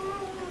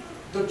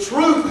 The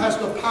truth has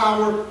the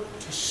power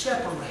to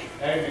separate.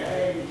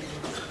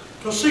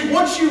 Because see,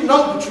 once you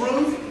know the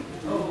truth,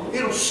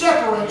 it'll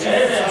separate you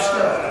from some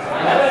stuff.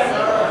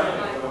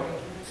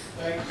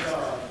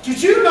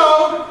 Did you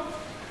know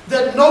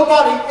that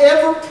nobody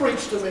ever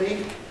preached to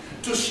me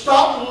to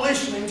stop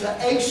listening to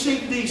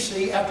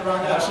AC/DC after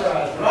I got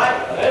saved?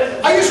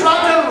 I used to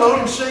ride down the road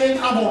and sing,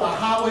 I'm on a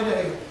highway to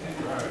hell.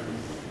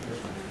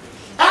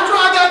 After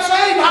I got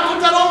saved, I put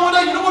that on one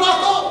day. You know what I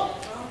thought?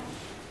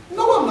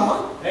 No, I'm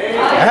not.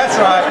 That's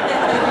right.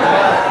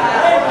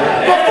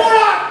 Before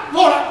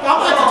Lord,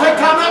 I'm going to take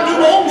time out and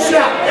do my own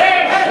shout.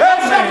 Hey,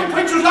 several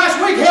preachers last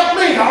week helped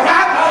me, all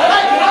right?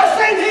 Hey, can I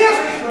say this?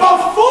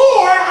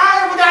 Before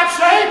I ever got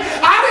saved,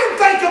 I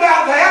didn't think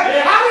about that.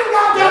 I didn't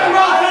walk down the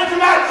road thinking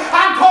about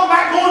I'm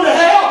going to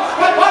hell.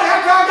 But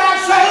after I got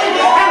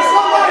saved and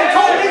somebody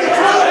told me the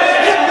truth,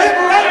 it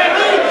liberated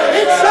me,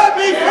 it set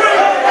me free,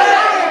 and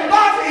I am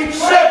not in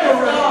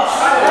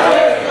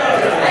separation.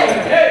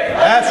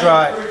 That's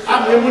right.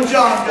 I remember when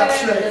John got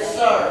saved.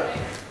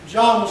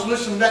 John was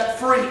listening to that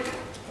freak,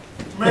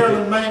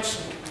 Marilyn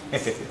Manson.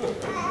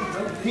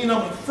 He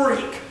known a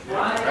freak.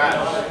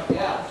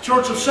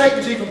 Church of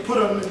Satan's even put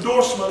an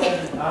endorsement on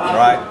him.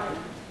 Right.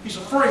 He's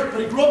a freak, but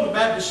he grew up in a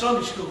Baptist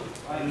Sunday school.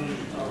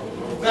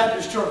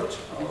 Baptist church.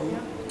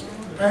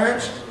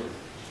 Parents,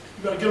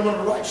 you got to get them on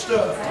the right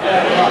stuff.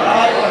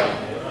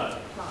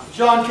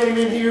 John came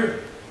in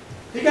here.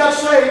 He got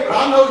saved, but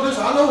I know this.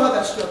 I know how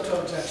that stuff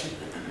tugs at you.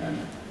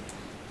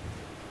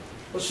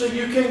 But see,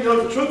 you can't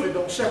know the truth, it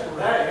don't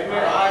separate.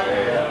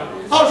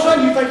 All of a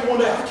sudden you think one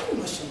day, I can't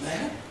listen to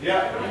that.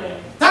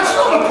 That's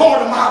not a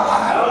part of my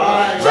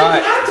life. See,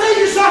 can I tell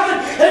you something?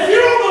 If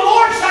you're on the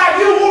Lord's side,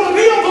 you want to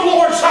be on the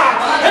Lord's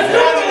side. If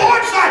you're on the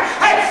Lord's side,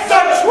 hey, the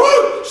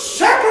truth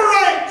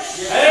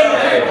separates.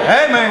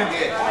 Amen.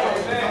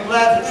 I'm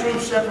glad the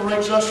truth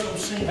separates us from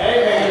sin.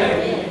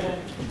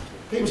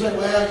 People say,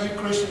 well, you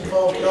Christian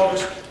folk, y'all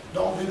just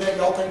don't do that.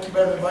 Y'all think you're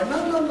better than everybody. No.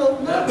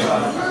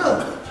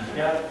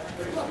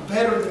 I'm not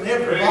better than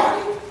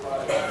everybody.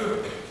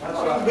 I'm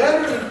not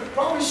better than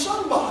probably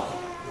somebody.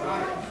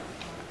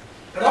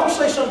 But I will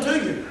say something to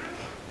you.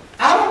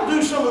 I don't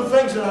do some of the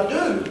things that I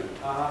do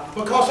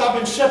because I've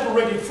been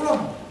separated from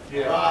them.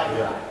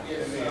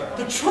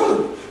 The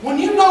truth. When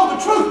you know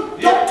the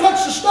truth, don't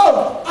touch the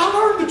stove. I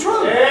learned the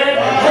truth.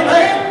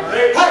 Amen.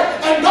 Hey,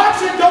 and God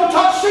said, don't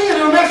touch sin,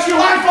 it'll mess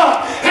your life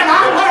up. And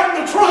I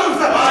learned the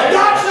truth.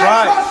 God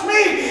said, trust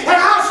me,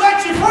 and I'll set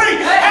you free.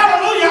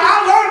 Hallelujah.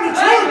 I learned the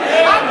truth.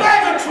 I'm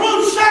glad the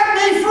truth set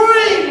me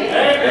free.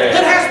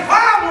 It has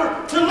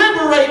power to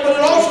liberate,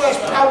 but it also has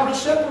power to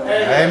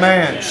separate.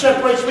 Amen. It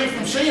separates me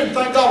from sin.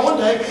 Thank God one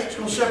day it's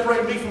going to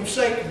separate me from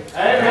Satan.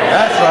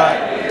 That's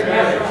right.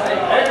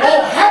 Oh,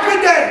 happy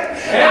day.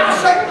 I'll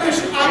say this,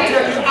 I'll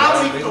tell you,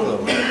 I'll meet the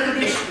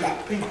weirdest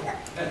people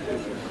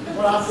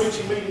when I'm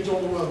preaching meetings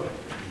on the road.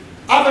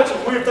 I've had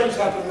some weird things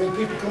happen to me.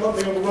 People come up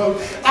to me on the road.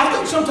 I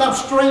think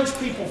sometimes strange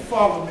people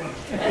follow me.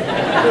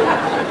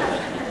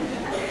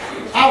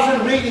 I was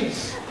in a meeting.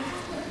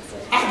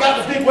 I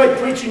got the big weight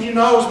preaching, you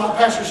know, as my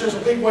pastor says, a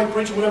big weight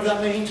preaching, whatever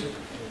that means.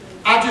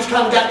 I just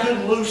kind of got good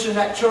and loose in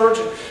that church.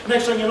 And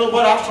next thing you know,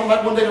 what I was talking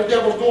about one day the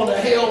devil's going to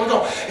hell.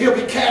 He'll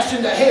be cast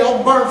into hell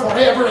and burned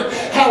forever. And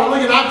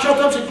hallelujah. And I jumped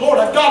up and said, Lord,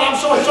 God, I'm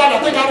so excited. I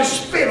think I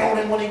just spit on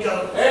him when he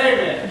goes.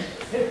 Amen.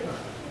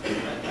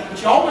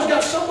 But you always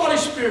got somebody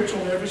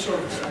spiritual in every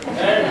service.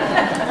 Amen.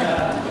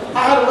 I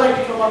had a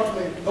lady come up to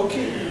me.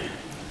 Okay.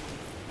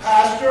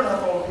 Pastor, and I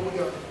thought, here we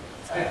go.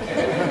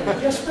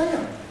 Yes,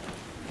 ma'am.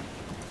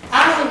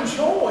 I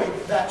enjoyed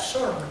that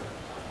sermon.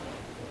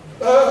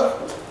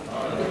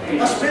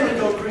 That's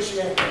biblical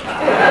Christianity.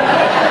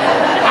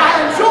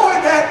 I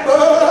enjoyed that,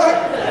 but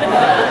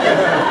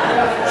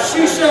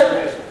she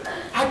said,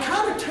 I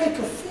kind of take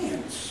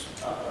offense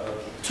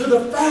to the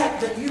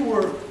fact that you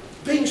were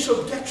being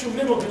so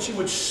detrimental that you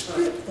would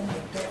spit on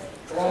the devil.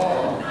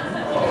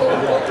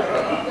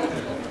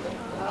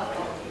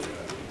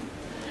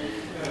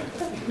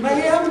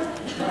 Ma'am,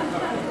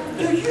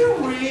 do you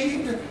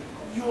read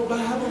your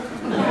Bible?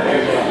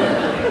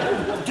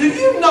 Do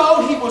you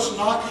know he was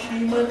not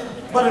human,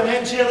 but an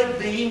angelic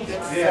being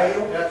that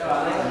failed? That's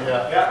right.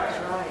 That's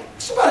right.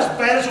 It's about as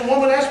bad as a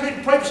woman asked me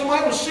to pray for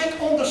somebody who was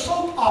sick on the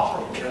soap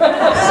opera.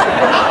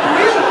 Not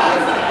real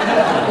life.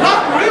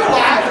 Not real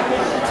life.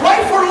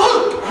 Pray for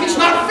Luke. He's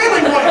not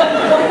feeling well.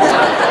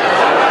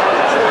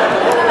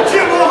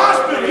 General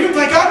Hospital. You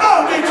think I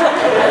know, did you?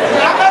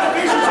 I've had to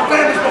visit some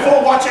families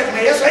before watch that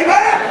mess.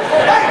 Amen?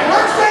 Hey,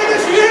 let's say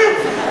this to you.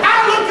 I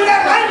looked at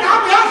that lady and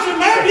I'll be honest with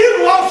you, man, you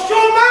lost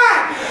your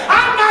mind.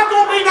 I'm not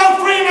going to be no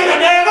friend of the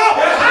devil.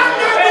 I'm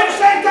not going to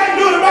say anything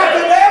good about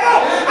the devil.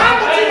 I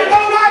want you to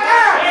know right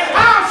now,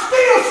 I'll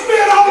still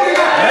spit on you.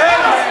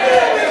 I'll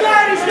still be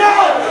glad he's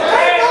gone.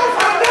 Ain't no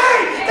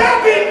day,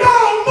 there'll be no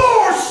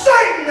more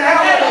Satan.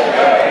 Hallelujah.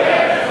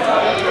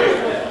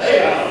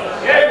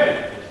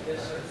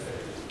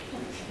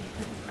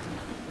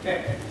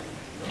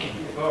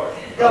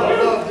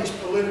 Gotta love these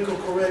political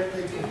correct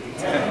people.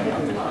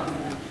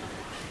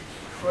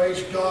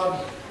 Praise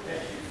God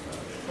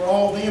for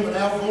all them and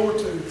Al Gore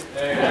too.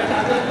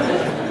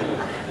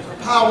 There's a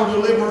power to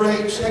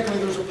liberate.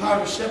 Secondly, there's a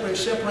power to separate. It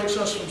separates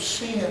us from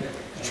sin.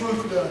 The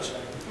truth does.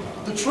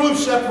 The truth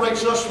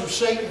separates us from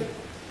Satan.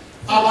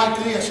 I like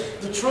this.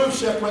 The truth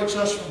separates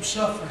us from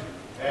suffering.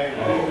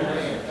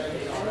 Amen.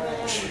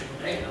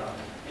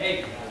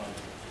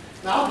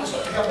 Now I'll just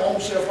have my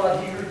own self right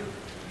here.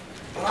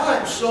 But I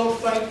am so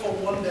thankful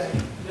one day.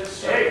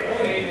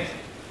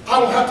 I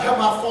don't have to have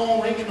my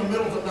phone ring in the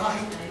middle of the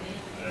night.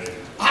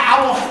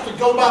 I won't have to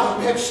go by the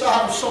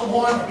bedside of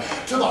someone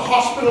to the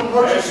hospital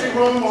emergency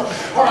room, or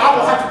I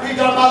won't have to be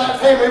done by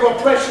that family of a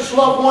precious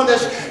loved one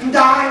that's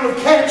dying of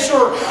cancer,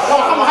 or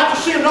I won't have to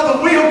see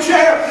another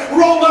wheelchair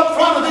roll up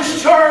front of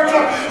this church,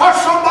 or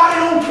somebody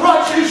on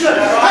crutches.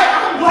 Hey,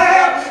 I'm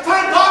glad,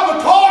 thank God,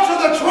 because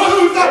of the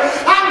truth.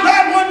 I'm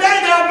glad one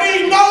day there'll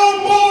be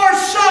no more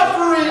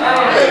suffering.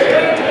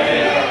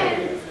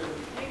 Amen.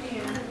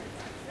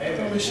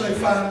 Let me say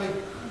finally,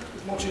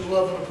 I want you to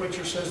love when a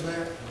preacher says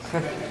that.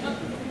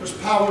 There's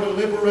power to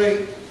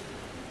liberate.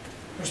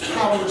 There's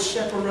power to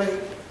separate.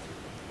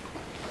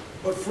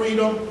 But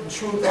freedom and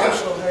truth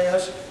also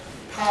has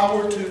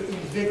power to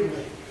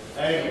invigorate.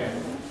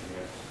 Amen.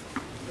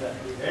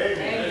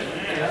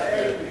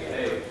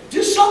 Amen.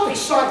 Just something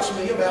excites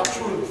me about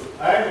truth.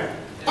 Amen.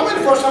 I mean,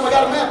 the first time I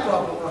got a math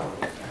problem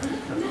right.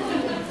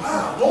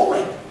 Wow,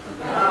 glory.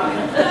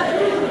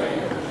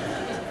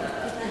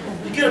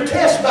 You get a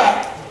test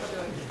back.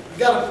 You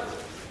got to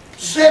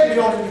 70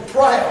 on it, you're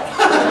proud.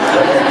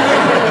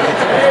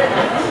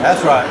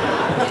 That's right.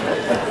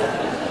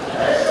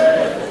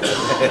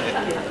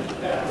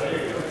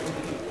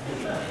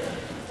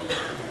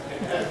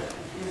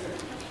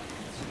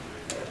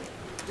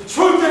 The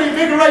truth that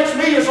invigorates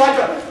me is like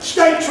a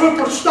state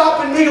trooper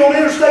stopping me on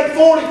Interstate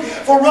 40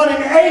 for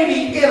running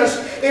 80 in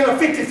a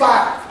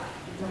 55.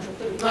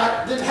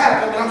 That didn't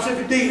happen, but I'm sure if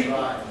it did.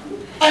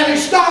 And he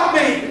stopped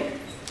me.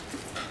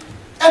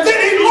 And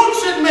then he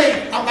looks at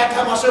me. I'm about to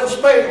have myself a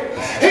spell.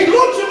 He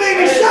looks at me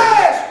and he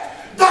says,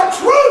 the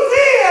truth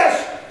is,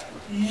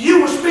 you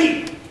were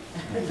speeding.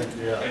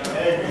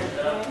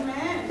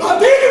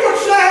 But then he would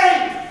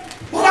say,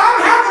 well,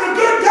 I'm having a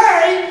good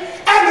day,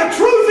 and the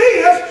truth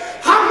is,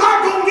 I'm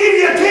not going to give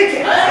you a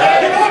ticket.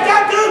 You know what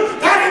that do?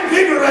 That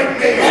invigorates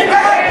me. Amen.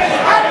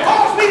 That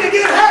caused me to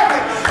get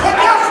happy. But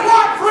guess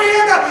what,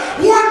 friend?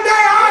 One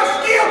day I'll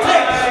still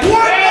take.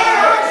 One day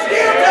I'll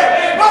still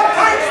take. But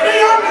thanks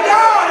be unto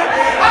God,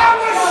 I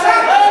was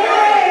set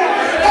free.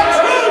 The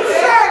truth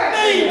set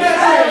me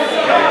free.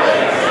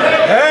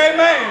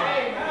 Amen.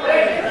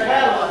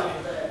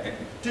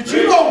 Did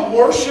you know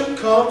worship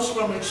comes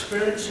from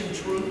experiencing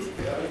truth?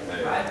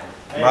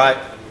 Right.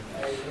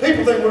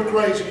 People think we're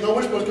crazy. You know,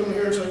 we're supposed to come in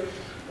here and say,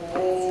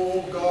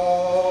 oh,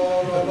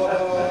 God,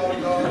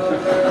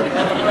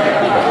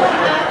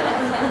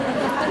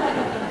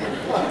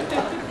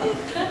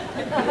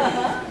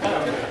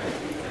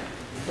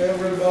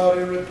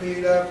 everybody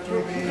repeat after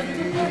me.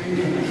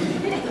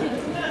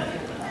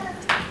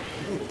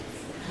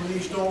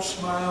 Please don't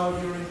smile,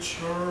 you're in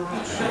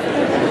church.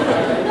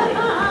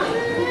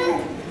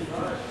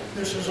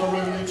 This is a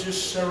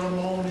religious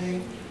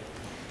ceremony.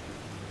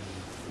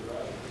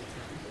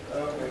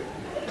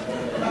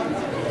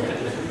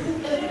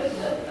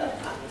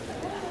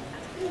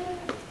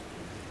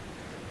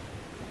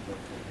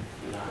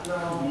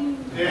 No.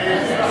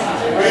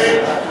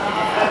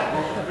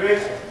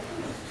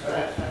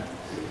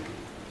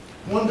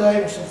 One day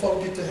when some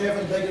folk get to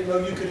heaven, they didn't know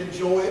you could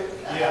enjoy it.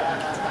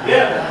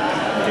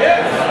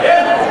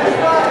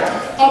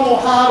 I'm going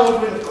to hide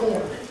over in the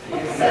corner.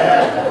 When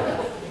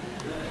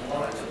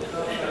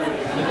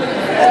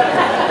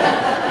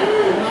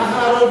I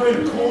hide over in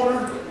the corner,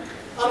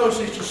 I know it's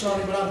Easter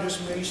Sunday, but I'm just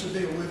me, so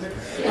deal with it.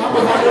 I'm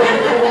going to hide over in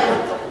the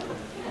corner.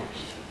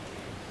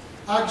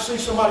 I can see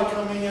somebody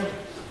come in,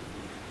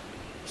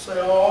 say,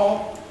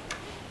 "Oh,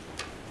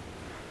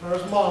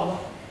 there's Mama."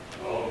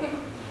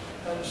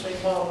 Haven't seen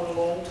Mama in a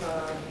long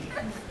time.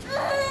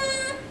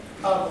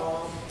 Hi,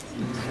 Mom.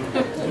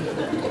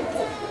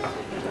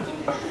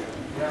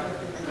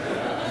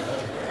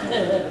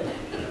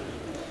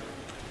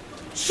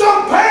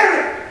 Some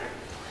parent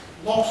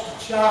lost a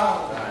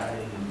child.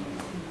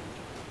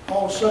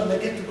 All of a sudden they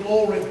get to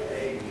glory.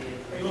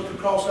 They look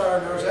across there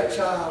and there's that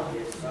child.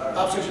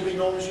 I'm supposed to be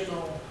known as you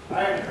know.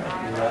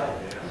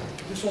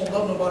 This won't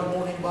love nobody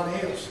more than anybody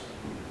else.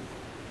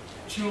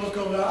 She'll look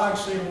over there, I can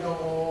see him and go,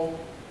 "Oh,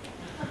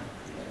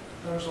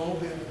 there's old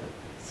Billy.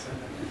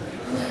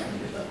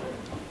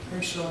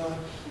 Hey, son.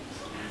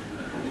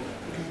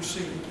 Can you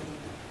see him?"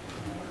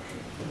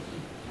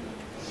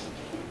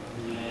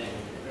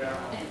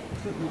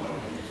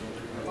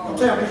 I'm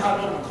telling you how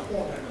to open the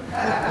corner.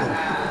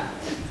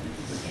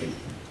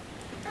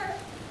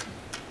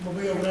 I'm going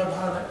to be over there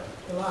behind that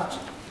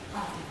Elijah.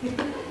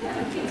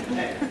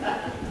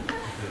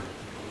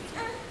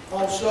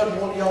 All of a sudden,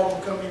 one of y'all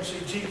will come in and see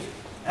Jesus.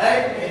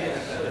 Amen.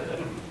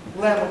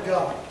 Lamb of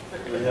God. I'm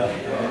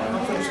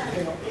feeling some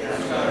help.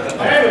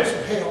 I'm feeling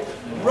some help.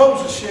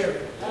 Rose is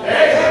sharing.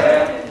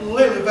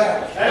 Lily back.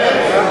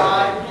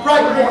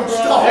 Bright morning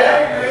star.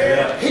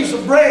 He's the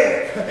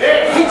bread.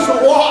 He's the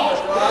water.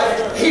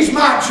 He's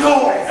my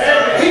joy.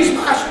 He's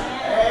my...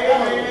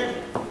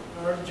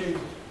 Lord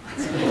Jesus.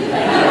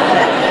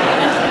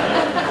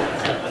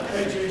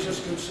 Hey, Jesus,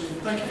 good to see you.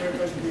 Thank you for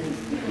everything you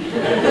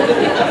did.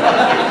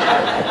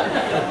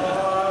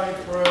 I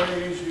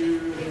praise you.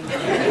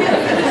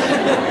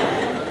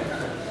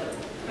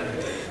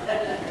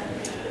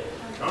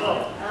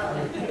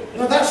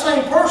 Now that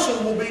same person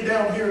will be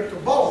down here at the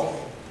ball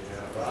game.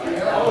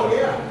 Oh,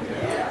 yeah.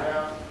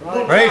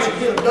 Praise you.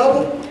 Get a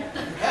double.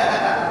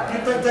 You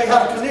think they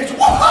had a connection?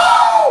 Whoa!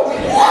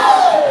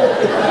 Whoa!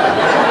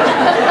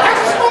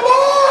 That's my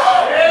boy!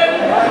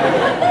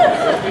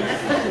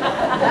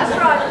 That's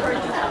right,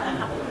 preacher.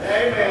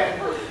 Amen.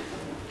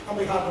 I'll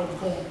be hot on the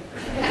corner.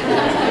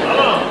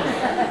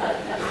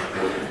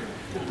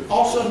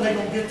 All of a sudden they're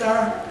going to get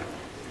there.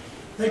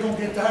 They're going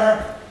to get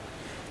there.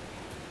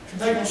 And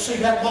they're going to see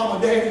that mama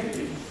and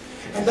daddy.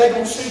 And they're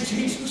going to see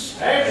Jesus.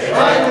 Amen. And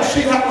they're going to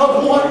see that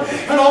loved one.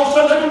 And all of a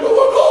sudden they're going to go,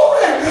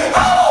 "Glory!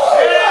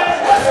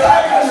 Hallelujah! That's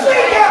right, I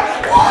see ya!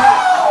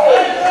 Wow!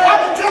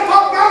 I'm going to jump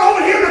up right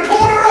over here in the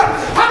corner.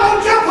 I'm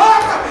going to jump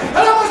up.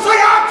 And I'm going to say,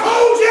 "I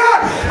told you!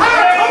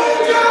 I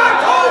told you! I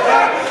told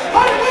you!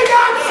 Honey, we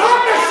got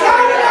something to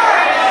shout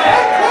about!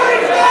 And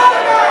praise God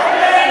about!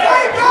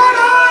 Thank God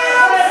I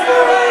am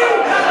free!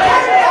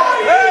 Thank God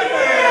He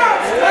is!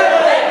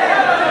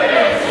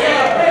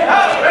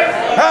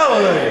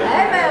 Hallelujah.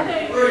 Amen.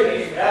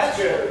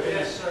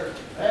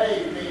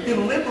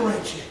 It'll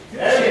liberate you.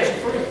 It'll set you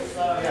free.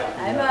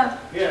 Amen.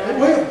 It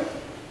will.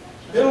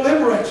 It'll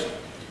liberate you.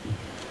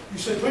 You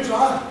say, "Preacher, I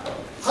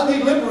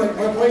need liberating."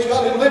 Well, praise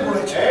God, it'll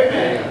liberate you.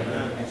 Amen.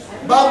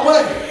 By the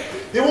way,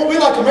 it won't be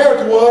like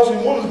America was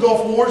in one of the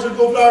Gulf Wars. It'll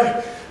go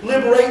there,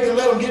 liberate, and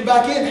let them get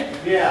back in it.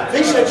 Yeah. If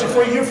He sets you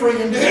free, you're free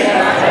indeed.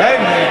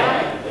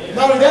 Amen.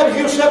 Not only that, but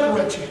He'll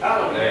separate you.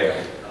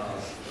 Amen.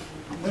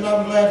 And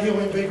I'm glad He'll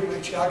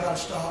invigorate you. I got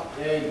to stop.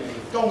 Amen.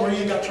 Don't worry,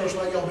 you ain't got church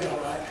like y'all be all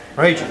right.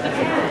 Praise you.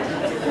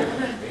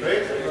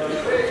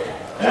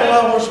 You know,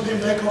 I worship Him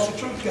today because the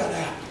truth got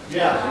out.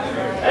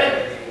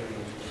 Yeah.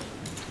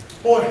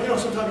 Boy, you know,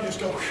 sometimes you just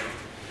go, "Whew,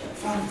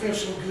 finally feels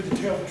so good to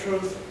tell the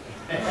truth."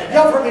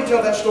 Y'all have heard me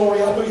tell that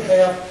story. I know you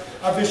have.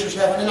 Our visitors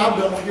haven't. And I'm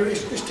done right here.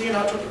 It's 10.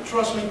 I took it.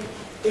 Trust me,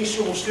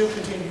 Easter will still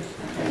continue.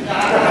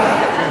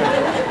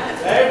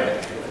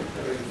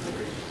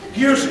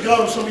 Years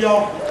ago, some of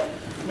y'all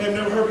may have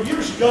never heard, but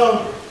years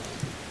ago,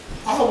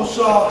 I was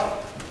a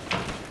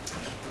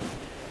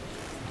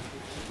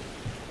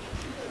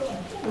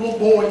little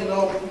boy, you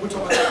know, we're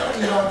talking about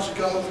eons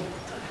ago.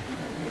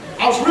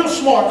 I was real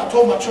smart. I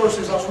told my church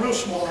this, I was real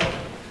smart.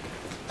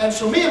 And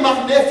so me and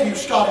my nephew,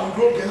 Scotty, we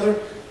grew up together,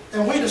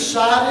 and we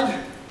decided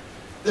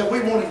that we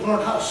wanted to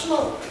learn how to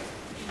smoke.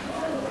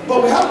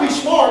 But we had to be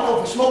smart, because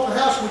if we smoked in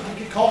the house, we could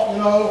get caught, you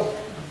know,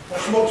 or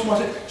smoke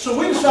somebody. So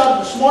we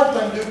decided the smart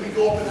thing to do would be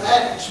go up in the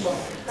attic and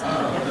smoke.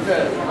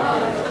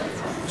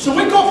 So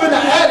we go up in the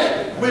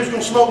attic, we was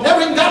going to smoke.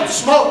 Never even got to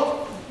smoke.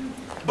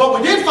 But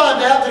we did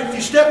find out that if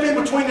you step in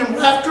between them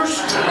rafters,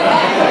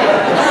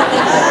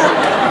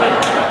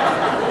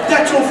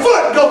 that your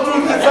foot go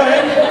through the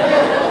thing.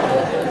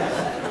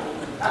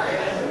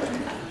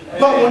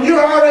 But when you're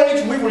our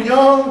age, we were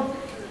young,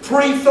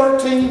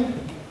 pre-13,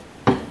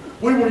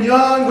 we were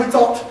young, we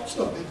thought, it's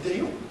no big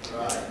deal.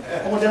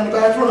 I went down down the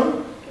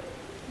bathroom.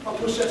 I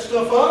push that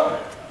stuff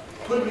up,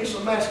 put me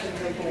some masking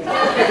tape on.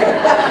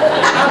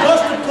 I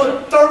must have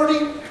put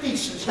 30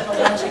 pieces of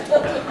masking tape.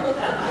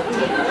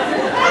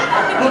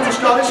 Looked at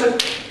Scotty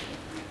and said,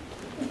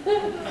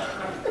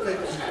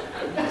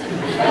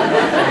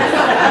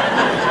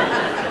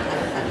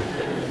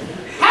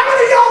 how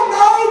many of y'all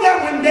know that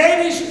when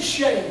Daddy's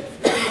shaved?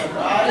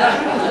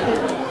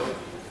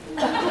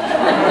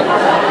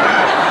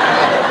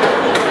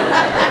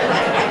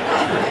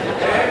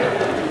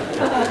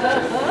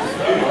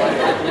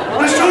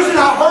 Miss Susan,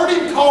 I heard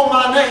him call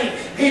my name.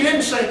 He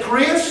didn't say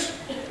Chris.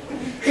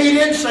 He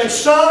didn't say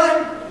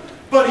son.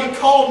 But he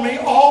called me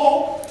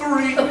all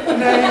 3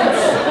 names.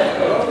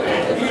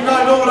 You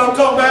might know what I'm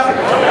talking about.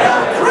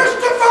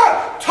 Christopher,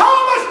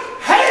 Thomas,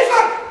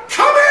 Hazel,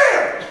 come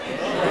here.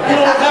 You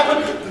know what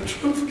happened? The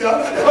truth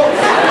got out.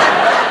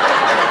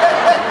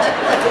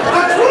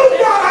 The truth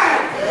got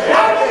out.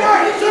 I went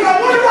out, he said, I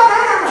wonder what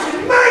happened. I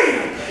said,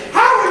 man,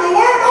 how in the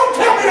world? Don't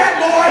tell me that,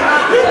 boy.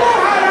 You know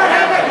how that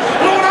happened.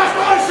 You know what I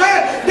started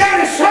saying?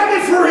 Daddy set me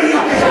free.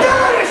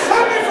 Daddy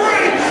set me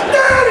free.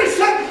 Daddy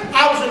set me free.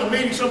 I was in a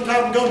meeting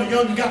sometime ago, and the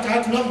youngin got to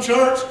have another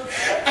church,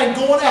 and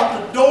going out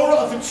the door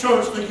of the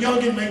church, the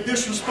youngin made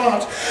this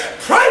response: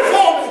 pray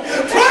for me,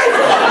 pray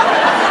for me.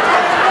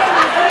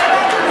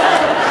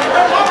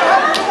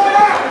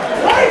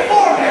 Pray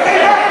for me.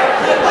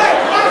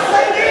 I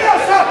say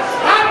this,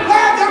 I'm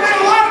glad there have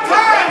been a lot of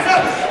times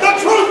the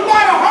truth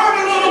might have hurt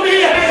a little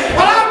bit,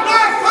 but I'm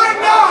glad, thank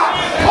God,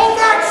 on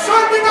that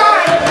Sunday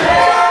night,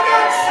 when I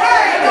got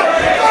saved,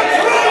 the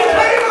truth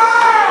came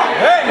out.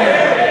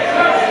 Amen.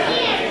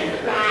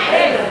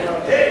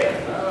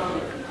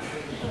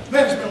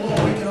 Man, it's been a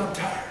long week and I'm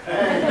tired.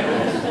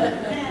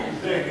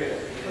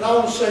 But I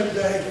want to say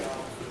today,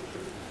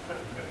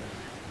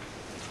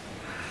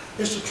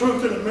 it's the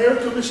truth in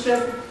America, Miss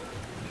Stephanie.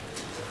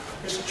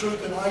 It's the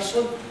truth in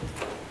Iceland.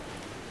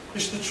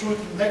 It's the truth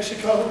in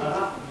Mexico.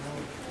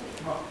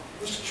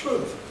 It's the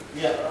truth.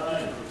 Yeah.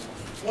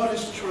 What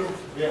is the truth?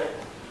 Yeah.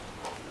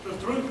 The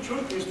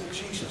truth is that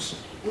Jesus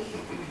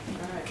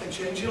can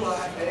change your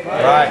life.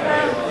 Right.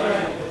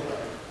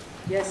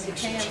 Yes, you And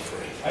can. set you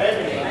free.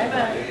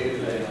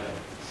 Amen.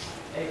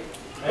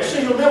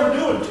 See, you'll never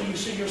do it until you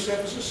see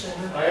yourself as a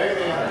sinner.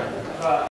 Amen.